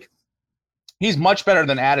much better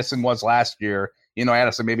than Addison was last year.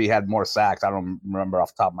 Addison maybe had more sacks. I don't remember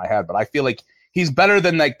off the top of my head, but I feel like he's better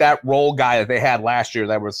than like that role guy that they had last year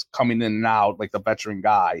that was coming in and out, like the veteran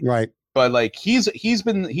guy. Right. But like he's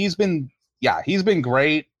been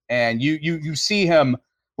great. And you see him,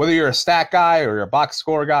 whether you're a stat guy or you're a box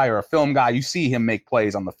score guy or a film guy, you see him make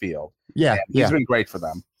plays on the field. Yeah. He's been great for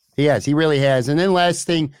them. He has. He really has. And then last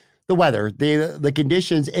thing, the weather, the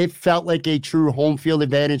conditions, it felt like a true home field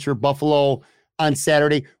advantage for Buffalo on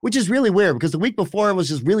Saturday, which is really weird because the week before it was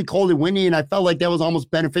just really cold and windy, and I felt like that was almost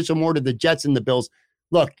beneficial more to the Jets and the Bills.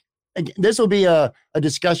 Look, this will be a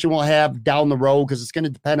discussion we'll have down the road because it's going to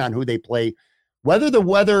depend on who they play. Whether the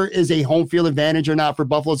weather is a home field advantage or not for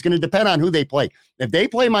Buffalo, it's going to depend on who they play. If they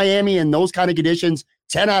play Miami in those kind of conditions,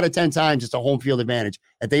 10 out of 10 times it's a home field advantage.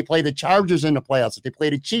 If they play the Chargers in the playoffs, if they play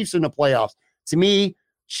the Chiefs in the playoffs, to me,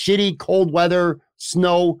 shitty cold weather,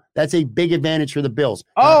 snow, that's a big advantage for the Bills.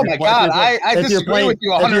 Oh my God, I disagree with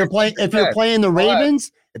you. If you're playing the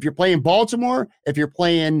Ravens, if you're playing Baltimore, if you're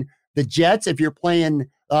playing the Jets, if you're playing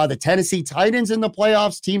the Tennessee Titans in the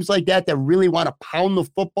playoffs, teams like that really want to pound the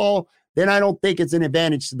football, then I don't think it's an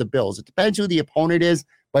advantage to the Bills. It depends who the opponent is,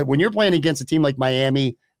 but when you're playing against a team like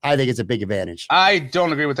Miami, I think it's a big advantage. I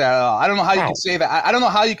don't agree with that at all. I don't know how you could say that. I don't know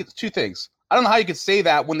how you could. Two things. I don't know how you could say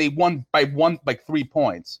that when they won by 3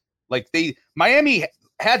 points. Like Miami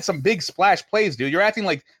had some big splash plays, dude. You're acting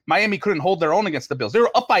like Miami couldn't hold their own against the Bills. They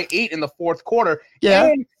were up by 8 in the fourth quarter.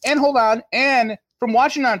 Yeah. And hold on. And from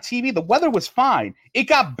watching on TV, the weather was fine. It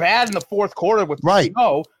got bad in the fourth quarter with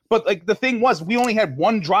snow. But like the thing was, we only had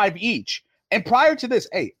one drive each. And prior to this,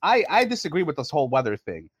 I disagree with this whole weather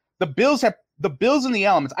thing. The Bills in the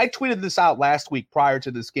elements. I tweeted this out last week prior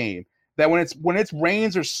to this game that when it's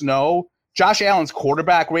rains or snow, Josh Allen's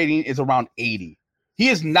quarterback rating is around 80. He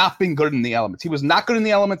has not been good in the elements. He was not good in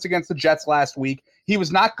the elements against the Jets last week. He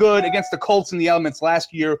was not good against the Colts in the elements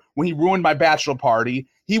last year when he ruined my bachelor party.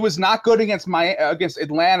 He was not good against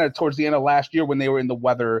Atlanta towards the end of last year when they were in the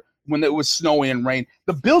weather, when it was snowy and rain.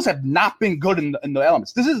 The Bills have not been good in the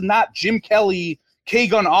elements. This is not Jim Kelly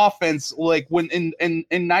K-gun offense like when in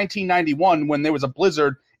 1991 when there was a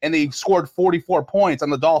blizzard and they scored 44 points on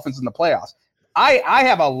the Dolphins in the playoffs. I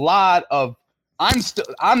have a lot of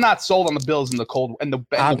I'm not sold on the Bills in the cold and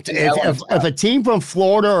if a team from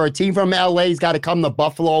Florida or a team from LA's got to come to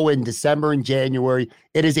Buffalo in December and January,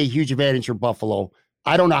 it is a huge advantage for Buffalo.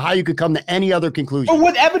 I don't know how you could come to any other conclusion. But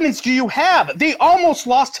what evidence do you have? They almost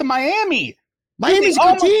lost to Miami. Miami's a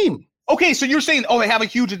good team. Okay, so you're saying, they have a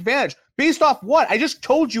huge advantage. Based off what? I just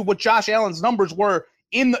told you what Josh Allen's numbers were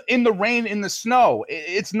in the rain, in the snow.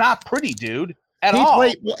 It's not pretty, dude, at all.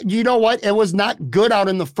 You know what? It was not good out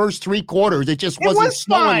in the first 3 quarters. It just wasn't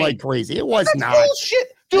snowing like crazy. It was not. Bullshit.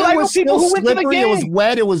 Dude, I know people who went to the game. It was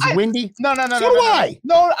wet. It was windy. No.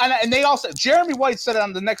 And they also, Jeremy White said it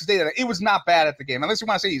on the next day that it was not bad at the game. Unless you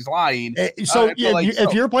want to say he's lying.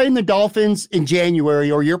 If you're playing the Dolphins in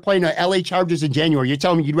January or you're playing the LA Chargers in January, you're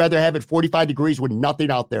telling me you'd rather have it 45 degrees with nothing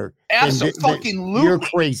out there. Absolutely. You're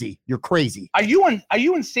crazy. You're crazy. Are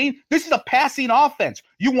you insane? This is a passing offense.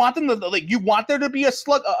 You want them to you want there to be a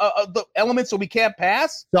slug the element so we can't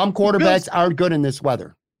pass? Some quarterbacks aren't good in this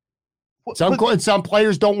weather. Some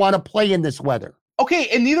players don't want to play in this weather. Okay,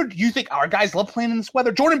 and neither do you think our guys love playing in this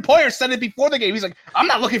weather. Jordan Poyer said it before the game. He's like, I'm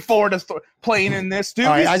not looking forward to playing in this, dude.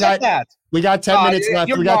 All right, we got 10 minutes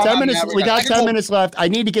left. We got 10 minutes. We got 10 minutes left. I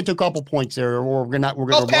need to get to a couple points there, or we're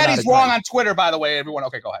gonna. Patty's wrong on Twitter, by the way. Everyone,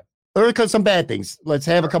 okay, go ahead. There are some bad things. Let's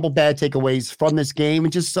have a couple bad takeaways from this game,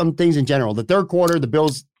 and just some things in general. The third quarter, the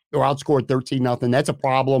Bills were outscored 13-0. That's a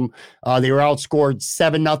problem. They were outscored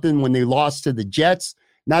 7-0 when they lost to the Jets.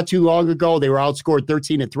 Not too long ago, they were outscored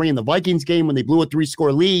 13-3 in the Vikings game when they blew a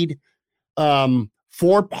 3-score lead.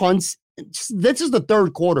 4 punts. This is the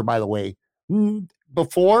third quarter, by the way.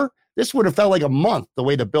 Before, this would have felt like a month, the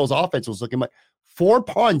way the Bills' offense was looking. But 4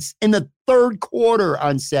 punts in the third quarter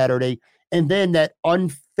on Saturday, and then that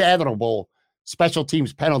unfathomable special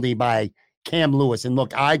teams penalty by Cam Lewis. And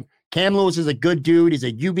look, Cam Lewis is a good dude. He's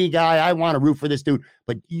a UB guy. I want to root for this dude.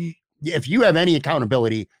 But if you have any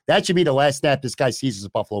accountability, that should be the last snap this guy sees as a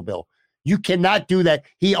Buffalo Bill. You cannot do that.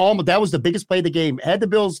 That was the biggest play of the game. Had the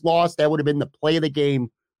Bills lost, that would have been the play of the game,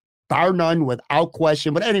 bar none, without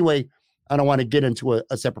question. But anyway, I don't want to get into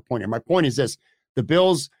a separate point here. My point is this. The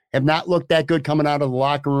Bills have not looked that good coming out of the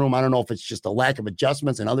locker room. I don't know if it's just a lack of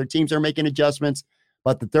adjustments and other teams are making adjustments.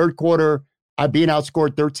 But the third quarter, being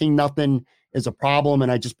outscored 13-0 is a problem.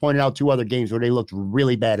 And I just pointed out 2 other games where they looked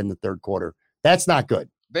really bad in the third quarter. That's not good.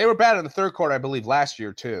 They were bad in the third quarter, I believe, last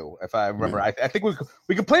year, too, if I remember. I think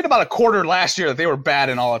we complained about a quarter last year that they were bad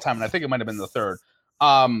in all the time, and I think it might have been the third.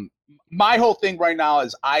 My whole thing right now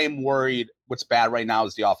is I am worried what's bad right now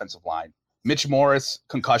is the offensive line. Mitch Morris,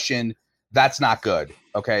 concussion, that's not good,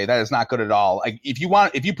 okay? That is not good at all. Like, if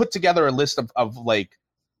you put together a list of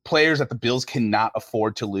players that the Bills cannot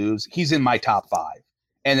afford to lose, he's in my top 5.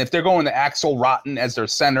 And if they're going to Axel Rotten as their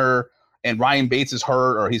center – and Ryan Bates is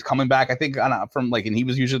hurt or he's coming back, I think, and he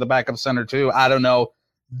was usually the backup center too. I don't know.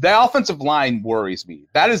 The offensive line worries me.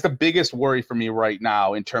 That is the biggest worry for me right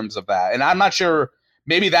now in terms of that. And I'm not sure,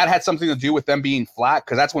 maybe that had something to do with them being flat,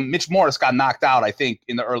 because that's when Mitch Morris got knocked out, I think,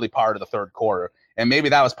 in the early part of the third quarter. And maybe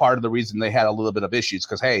that was part of the reason they had a little bit of issues,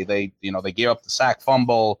 because, hey, they gave up the sack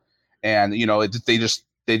fumble and, they just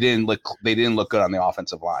they didn't look good on the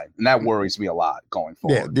offensive line, and that worries me a lot going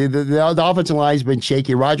forward. Yeah, the offensive line has been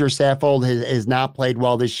shaky. Roger Saffold has not played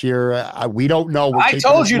well this year. We don't know. I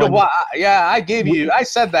told you to. Yeah, I gave you. I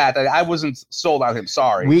said that I wasn't sold on him.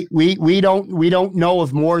 Sorry. We don't know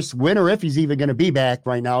if Morris win or if he's even going to be back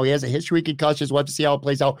right now. He has a history of concussions. We'll have to see how it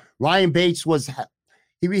plays out. Ryan Bates was.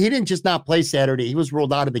 He didn't just not play Saturday. He was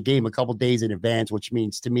ruled out of the game a couple days in advance, which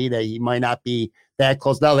means to me that he might not be that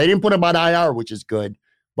close. Now, they didn't put him on IR, which is good.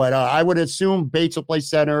 But I would assume Bates will play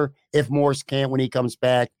center if Morris can't when he comes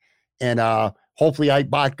back. And hopefully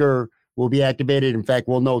Ike Boettger will be activated. In fact,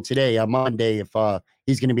 we'll know today on Monday if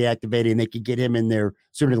he's going to be activated and they can get him in there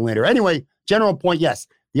sooner than later. Anyway, general point, yes.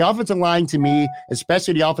 The offensive line to me,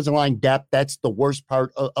 especially the offensive line depth, that's the worst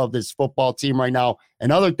part of this football team right now.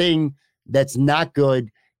 Another thing that's not good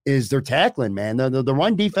is their tackling, man. The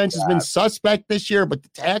run defense has been suspect this year, but the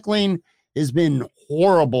tackling has been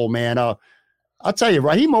horrible, man. I'll tell you,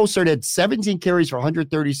 Raheem Mostert had 17 carries for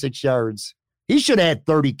 136 yards. He should have had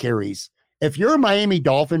 30 carries. If you're a Miami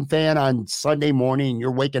Dolphin fan on Sunday morning and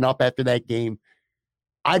you're waking up after that game,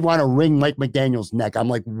 I'd want to wring Mike McDaniel's neck. I'm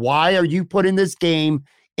like, why are you putting this game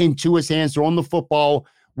into his hands, throwing the football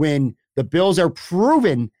when the Bills are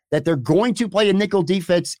proven that they're going to play a nickel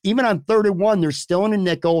defense? Even on 3rd and 1, they're still in a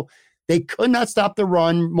nickel. They could not stop the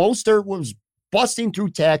run. Mostert was busting through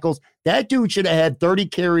tackles. That dude should have had 30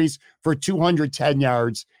 carries for 210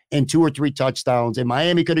 yards and 2 or 3 touchdowns. And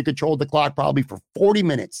Miami could have controlled the clock probably for 40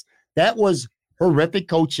 minutes. That was horrific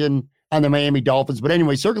coaching on the Miami Dolphins. But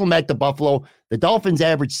anyway, circling back to Buffalo, the Dolphins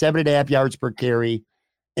averaged 7.5 yards per carry,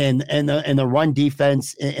 and the run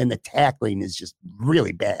defense and the tackling is just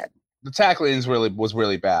really bad. The tackling was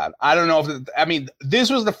really bad. I don't know if this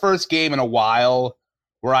was the first game in a while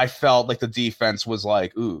where I felt like the defense was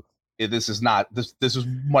like, ooh, this might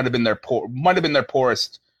have been their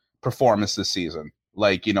poorest performance this season.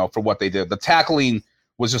 Like, for what they did, the tackling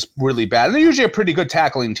was just really bad. And they're usually a pretty good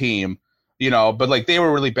tackling team, but like they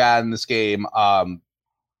were really bad in this game.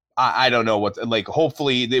 I don't know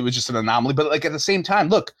hopefully it was just an anomaly, but like at the same time,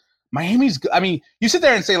 look, Miami's, you sit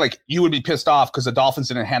there and say like you would be pissed off because the Dolphins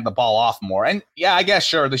didn't hand the ball off more. And yeah, I guess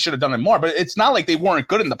sure they should have done it more, but it's not like they weren't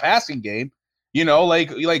good in the passing game.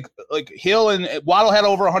 Like Hill and Waddle had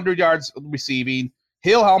over 100 yards receiving.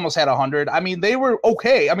 Hill almost had 100. They were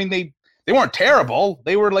okay. They weren't terrible.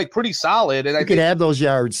 They were like pretty solid. And I could have those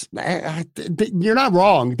yards. You're not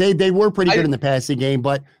wrong. They were pretty good in the passing game,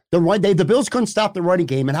 but the Bills couldn't stop the running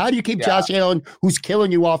game. And how do you keep Josh Allen, who's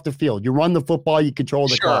killing you, off the field? You run the football, you control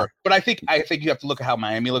the clock. But I think you have to look at how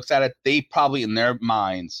Miami looks at it. They probably in their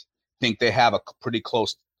minds think they have a pretty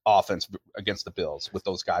close offense against the Bills with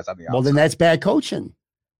those guys on the outside. Well, then that's bad coaching.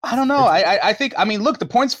 I don't know. I think look, the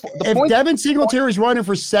points. If Devin Singletary's running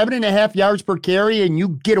for 7.5 yards per carry and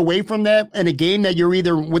you get away from that in a game that you're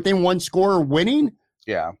either within one score or winning,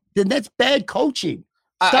 then that's bad coaching.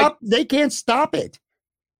 They can't stop it.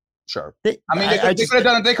 Sure. They could have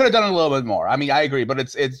done it. They could have done it a little bit more. I agree, but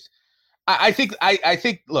it's. I think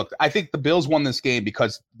the Bills won this game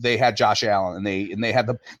because they had Josh Allen and they had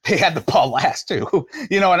the ball last too,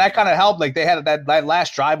 and that kind of helped. Like they had that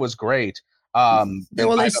last drive was great.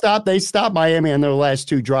 They stopped Miami on their last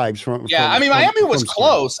 2 drives Miami was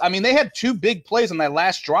close. They had 2 big plays on that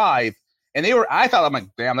last drive, and I thought, I'm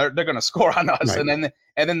like, damn, they're going to score on us, right. and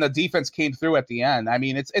then the defense came through at the end.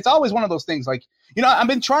 It's always one of those things. Like, I've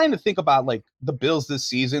been trying to think about like the Bills this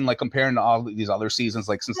season, like comparing to all these other seasons,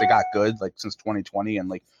 like since they got good, like since 2020, and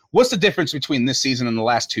like what's the difference between this season and the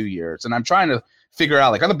last 2 years? And I'm trying to figure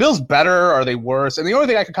out like, are the Bills better? Or are they worse? And the only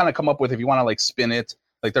thing I could kind of come up with, if you want to like spin it,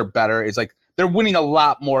 like they're better, is like they're winning a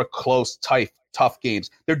lot more close, tough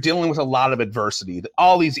games. They're dealing with a lot of adversity,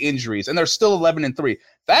 all these injuries, and they're still 11-3.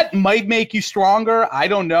 That might make you stronger. I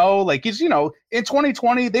don't know. Like, in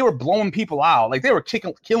 2020, they were blowing people out. Like, they were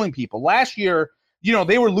killing people. Last year,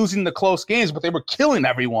 they were losing the close games, but they were killing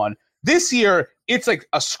everyone. This year, it's like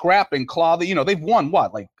a scrap and claw. They've won,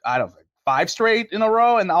 5 straight in a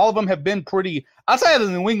row, and all of them have been pretty, outside of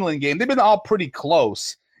the New England game, they've been all pretty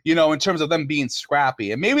close. In terms of them being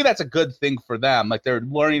scrappy. And maybe that's a good thing for them. Like they're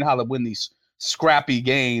learning how to win these scrappy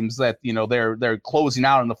games that, they're closing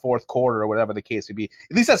out in the fourth quarter or whatever the case may be.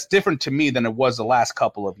 At least that's different to me than it was the last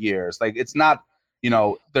couple of years. Like it's not,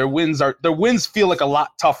 their wins feel like a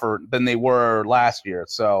lot tougher than they were last year.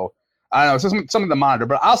 So I don't know, it's something to monitor,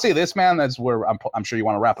 but I'll say this, man, that's where I'm sure you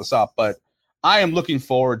want to wrap us up, but I am looking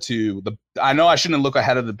forward to I know I shouldn't look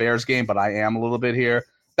ahead of the Bears game, but I am a little bit here.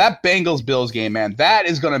 That Bengals-Bills game, man,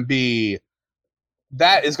 we're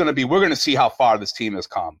going to see how far this team has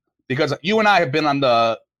come. Because you and I have been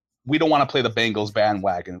on we don't want to play the Bengals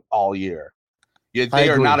bandwagon all year. They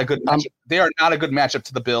are not a good matchup. They are not a good matchup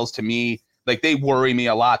to the Bills to me. Like, they worry me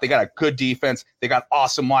a lot. They got a good defense. They got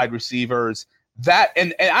awesome wide receivers.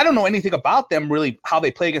 And I don't know anything about them really, how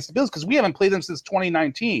they play against the Bills, because we haven't played them since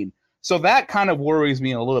 2019. So that kind of worries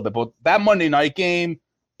me a little bit. But that Monday night game,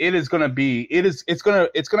 it's gonna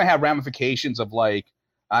have ramifications of like,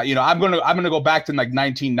 I'm gonna go back to like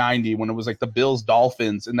 1990 when it was like the Bills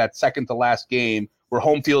Dolphins in that second to last game where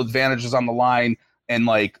home field advantage was on the line, and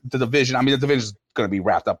like the division. I mean, the division is gonna be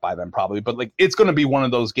wrapped up by then probably, but like it's gonna be one of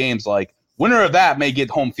those games like winner of that may get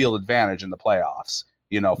home field advantage in the playoffs.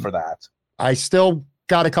 For that. I still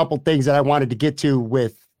got a couple things that I wanted to get to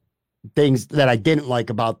with things that I didn't like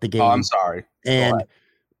about the game. Oh, I'm sorry. And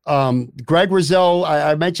Greg Rizzo,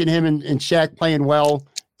 I mentioned him and Shaq playing well.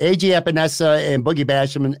 AJ Epinesa and Boogie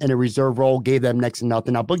Basham in a reserve role gave them next to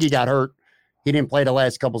nothing. Now, Boogie got hurt. He didn't play the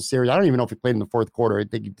last couple of series. I don't even know if he played in the fourth quarter. I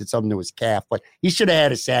think he did something to his calf, but he should have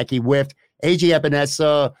had a sack. He whiffed. AJ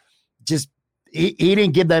Epinesa he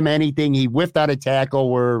didn't give them anything. He whiffed on a tackle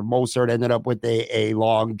where Mostert ended up with a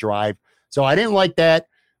long drive. So I didn't like that.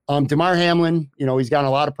 Damar Hamlin, he's gotten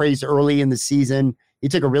a lot of praise early in the season. He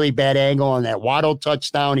took a really bad angle on that Waddle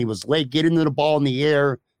touchdown. He was late getting to the ball in the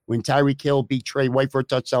air when Tyreek Hill beat Trey White for a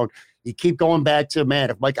touchdown. You keep going back to, man,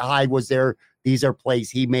 if Micah Hyde was there, these are plays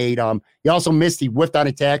he made. He also missed. He whiffed on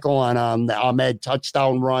a tackle on the Ahmed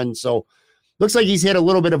touchdown run. So looks like he's hit a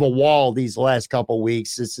little bit of a wall these last couple of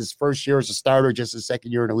weeks. It's his first year as a starter, just his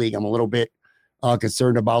second year in the league. I'm a little bit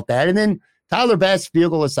concerned about that. And then Tyler Bass,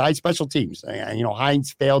 field goal aside, special teams.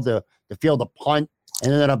 Hines failed to field a punt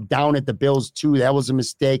and ended up down at the Bills too. That was a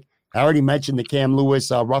mistake. I already mentioned the Cam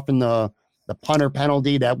Lewis roughing the punter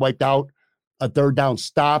penalty that wiped out a third down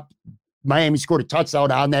stop. Miami scored a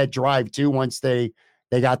touchdown on that drive too once they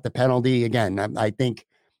got the penalty. Again, I think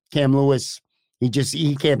Cam Lewis, he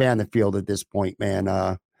can't be on the field at this point, man.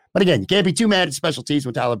 But again, you can't be too mad at special teams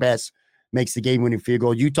when Tyler Bass makes the game-winning field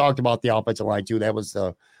goal. You talked about the offensive line too. That was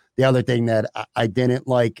the other thing that I didn't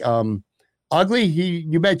like. Ugly,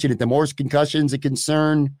 you mentioned it. The Morse concussion's a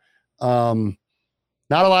concern.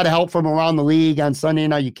 Not a lot of help from around the league on Sunday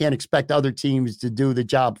night. You can't expect other teams to do the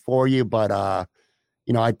job for you. But,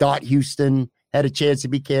 I thought Houston had a chance to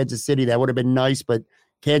beat Kansas City. That would have been nice, but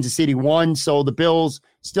Kansas City won. So the Bills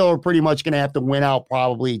still are pretty much going to have to win out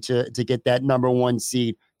probably to get that number one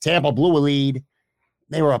seed. Tampa blew a lead.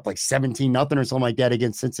 They were up like 17-0 or something like that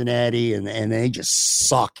against Cincinnati, and they just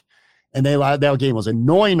suck. And that game was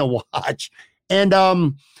annoying to watch. And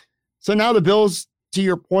so now the Bills, to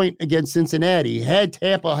your point against Cincinnati, had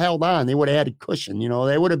Tampa held on, they would have had a cushion.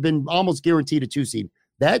 They would have been almost guaranteed a 2 seed.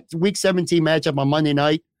 That Week 17 matchup on Monday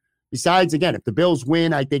night, besides, again, if the Bills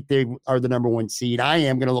win, I think they are the number one seed. I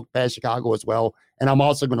am going to look past Chicago as well, and I'm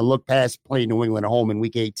also going to look past playing New England at home in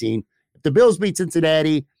Week 18. If the Bills beat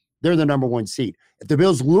Cincinnati, they're the number one seed. If the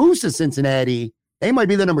Bills lose to Cincinnati, they might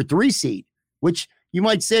be the number 3 seed, which you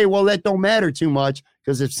might say, well, that don't matter too much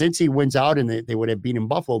because if Cincy wins out and they would have beaten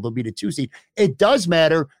Buffalo, they'll be the 2 seed. It does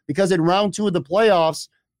matter because in round 2 of the playoffs,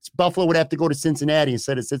 Buffalo would have to go to Cincinnati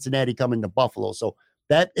instead of Cincinnati coming to Buffalo. So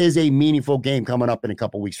that is a meaningful game coming up in a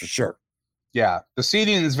couple weeks for sure. Yeah, the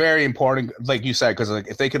seeding is very important, like you said, because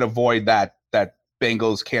if they could avoid that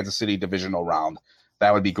Bengals Kansas City divisional round,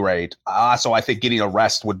 that would be great. So I think getting a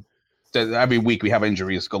rest would. Every week we have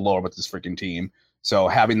injuries galore with this freaking team. So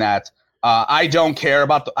having that, I don't care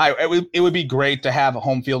about it would be great to have a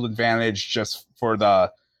home field advantage just for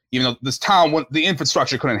even though this town, the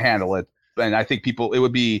infrastructure couldn't handle it. And I think it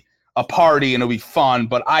would be a party and it would be fun,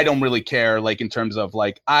 but I don't really care. Like in terms of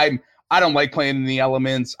like, I don't like playing in the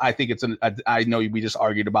elements. I think I know we just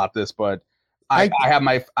argued about this, but I have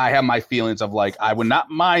my feelings of like, I would not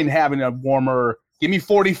mind having a warmer. Give me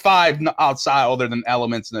 45 outside other than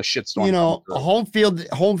elements and a shitstorm. A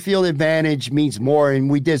home field advantage means more. And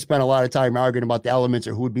we did spend a lot of time arguing about the elements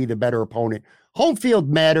or who would be the better opponent. Home field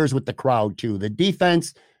matters with the crowd too. The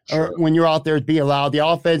defense, or when you're out there, is being allowed. The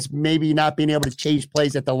offense, maybe not being able to change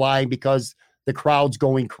plays at the line because the crowd's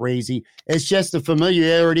going crazy. It's just the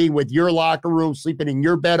familiarity with your locker room, sleeping in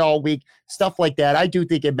your bed all week, stuff like that. I do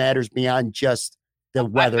think it matters beyond just the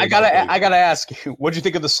weather. I gotta ask you, what'd you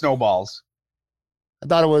think of the snowballs? I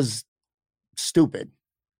thought it was stupid.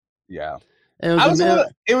 Yeah.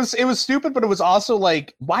 It was stupid, but it was also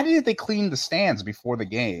like, why didn't they clean the stands before the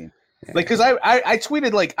game? Like, because I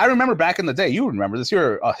tweeted, like, I remember back in the day, you remember this,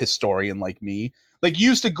 you're a historian like me. Like, you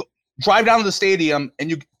used to drive down to the stadium and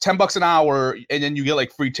you $10 an hour and then you get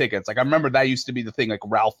like free tickets. Like, I remember that used to be the thing like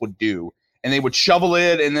Ralph would do. And they would shovel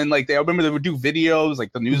it, and then like I remember they would do videos,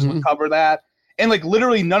 like the news would cover that. And like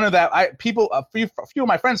literally none of that. A few of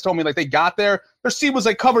my friends told me like they got there, their seat was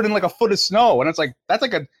like covered in like a foot of snow, and it's like that's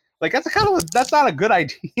like Like that's not a good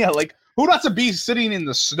idea. Like who wants to be sitting in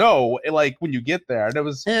the snow like when you get there? And it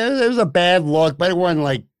was a bad look, but it wasn't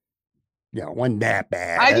like, wasn't that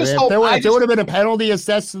bad. If there would have been a penalty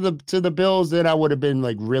assessed to the Bills, then I would have been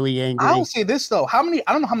like really angry. I'll say this though: I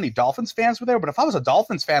don't know how many Dolphins fans were there, but if I was a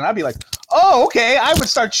Dolphins fan, I'd be like, "Oh, okay." I would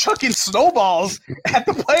start chucking snowballs at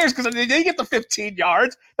the players because they get the 15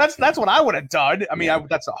 yards. That's what I would have done. I mean,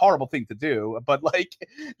 that's a horrible thing to do, but like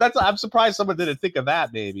I'm surprised someone didn't think of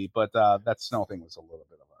that maybe. But that snow thing was a little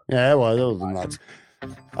bit of a it was nuts. All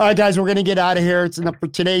right, guys, we're gonna get out of here. It's enough for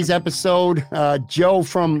today's episode. Joe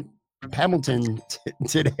from Hamilton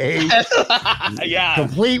today.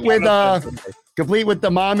 Complete with the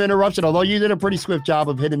mom interruption, although you did a pretty swift job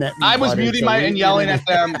of hitting that. I was muting and yelling at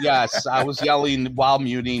them. Yes, I was yelling while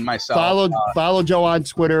muting myself. Follow Joe on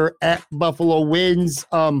Twitter at Buffalo Wins.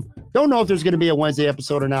 Don't know if there's going to be a Wednesday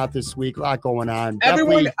episode or not this week. A lot going on.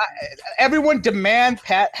 Everyone demand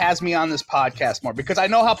Pat has me on this podcast more because I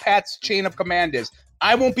know how Pat's chain of command is.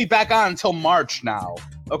 I won't be back on until March now.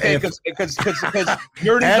 Okay, because Yuri's not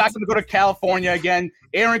going to go to California again.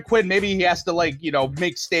 Aaron Quinn, maybe he has to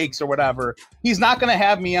make steaks or whatever. He's not going to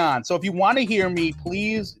have me on. So if you want to hear me,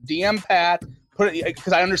 please DM Pat. Put it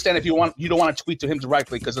because I understand if you don't want to tweet to him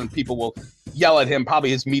directly because then people will yell at him. Probably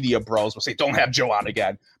his media bros will say, "Don't have Joe on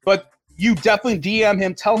again." But you definitely DM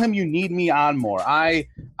him. Tell him you need me on more.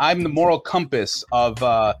 I'm the moral compass of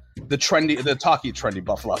the Talking Trendy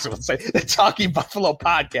Buffalo. I would say the Talking Buffalo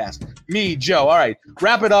podcast. Me, Joe. All right,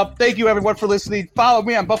 wrap it up. Thank you everyone for listening. Follow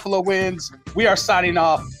me on Buffalo Wins. We are signing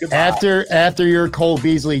off. Goodbye. After your Cole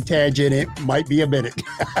Beasley tangent, it might be a minute.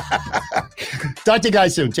 Talk to you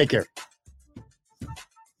guys soon. Take care.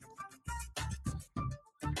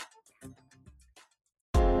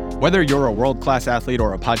 Whether you're a world-class athlete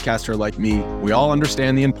or a podcaster like me, we all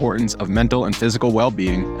understand the importance of mental and physical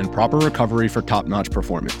well-being and proper recovery for top-notch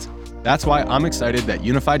performance. That's why I'm excited that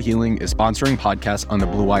Unified Healing is sponsoring podcasts on the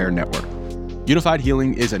Blue Wire Network. Unified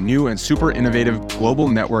Healing is a new and super innovative global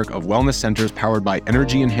network of wellness centers powered by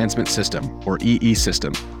Energy Enhancement System, or EE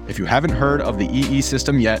System. If you haven't heard of the EE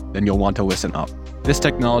System yet, then you'll want to listen up. This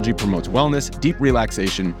technology promotes wellness, deep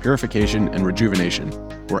relaxation, purification, and rejuvenation.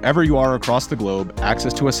 Wherever you are across the globe,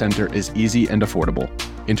 access to a center is easy and affordable.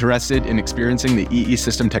 Interested in experiencing the EE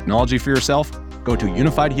System technology for yourself? Go to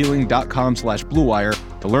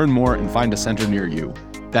unifiedhealing.com/bluewire to learn more and find a center near you.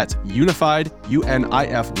 That's unified,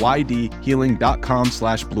 UNIFYD,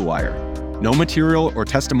 healing.com/bluewire. No material or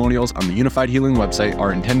testimonials on the Unified Healing website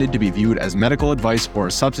are intended to be viewed as medical advice or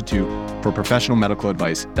a substitute for professional medical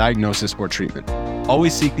advice, diagnosis, or treatment.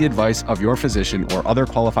 Always seek the advice of your physician or other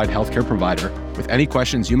qualified healthcare provider with any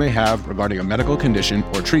questions you may have regarding a medical condition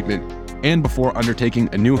or treatment and before undertaking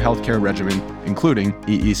a new healthcare regimen, including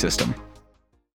EE System.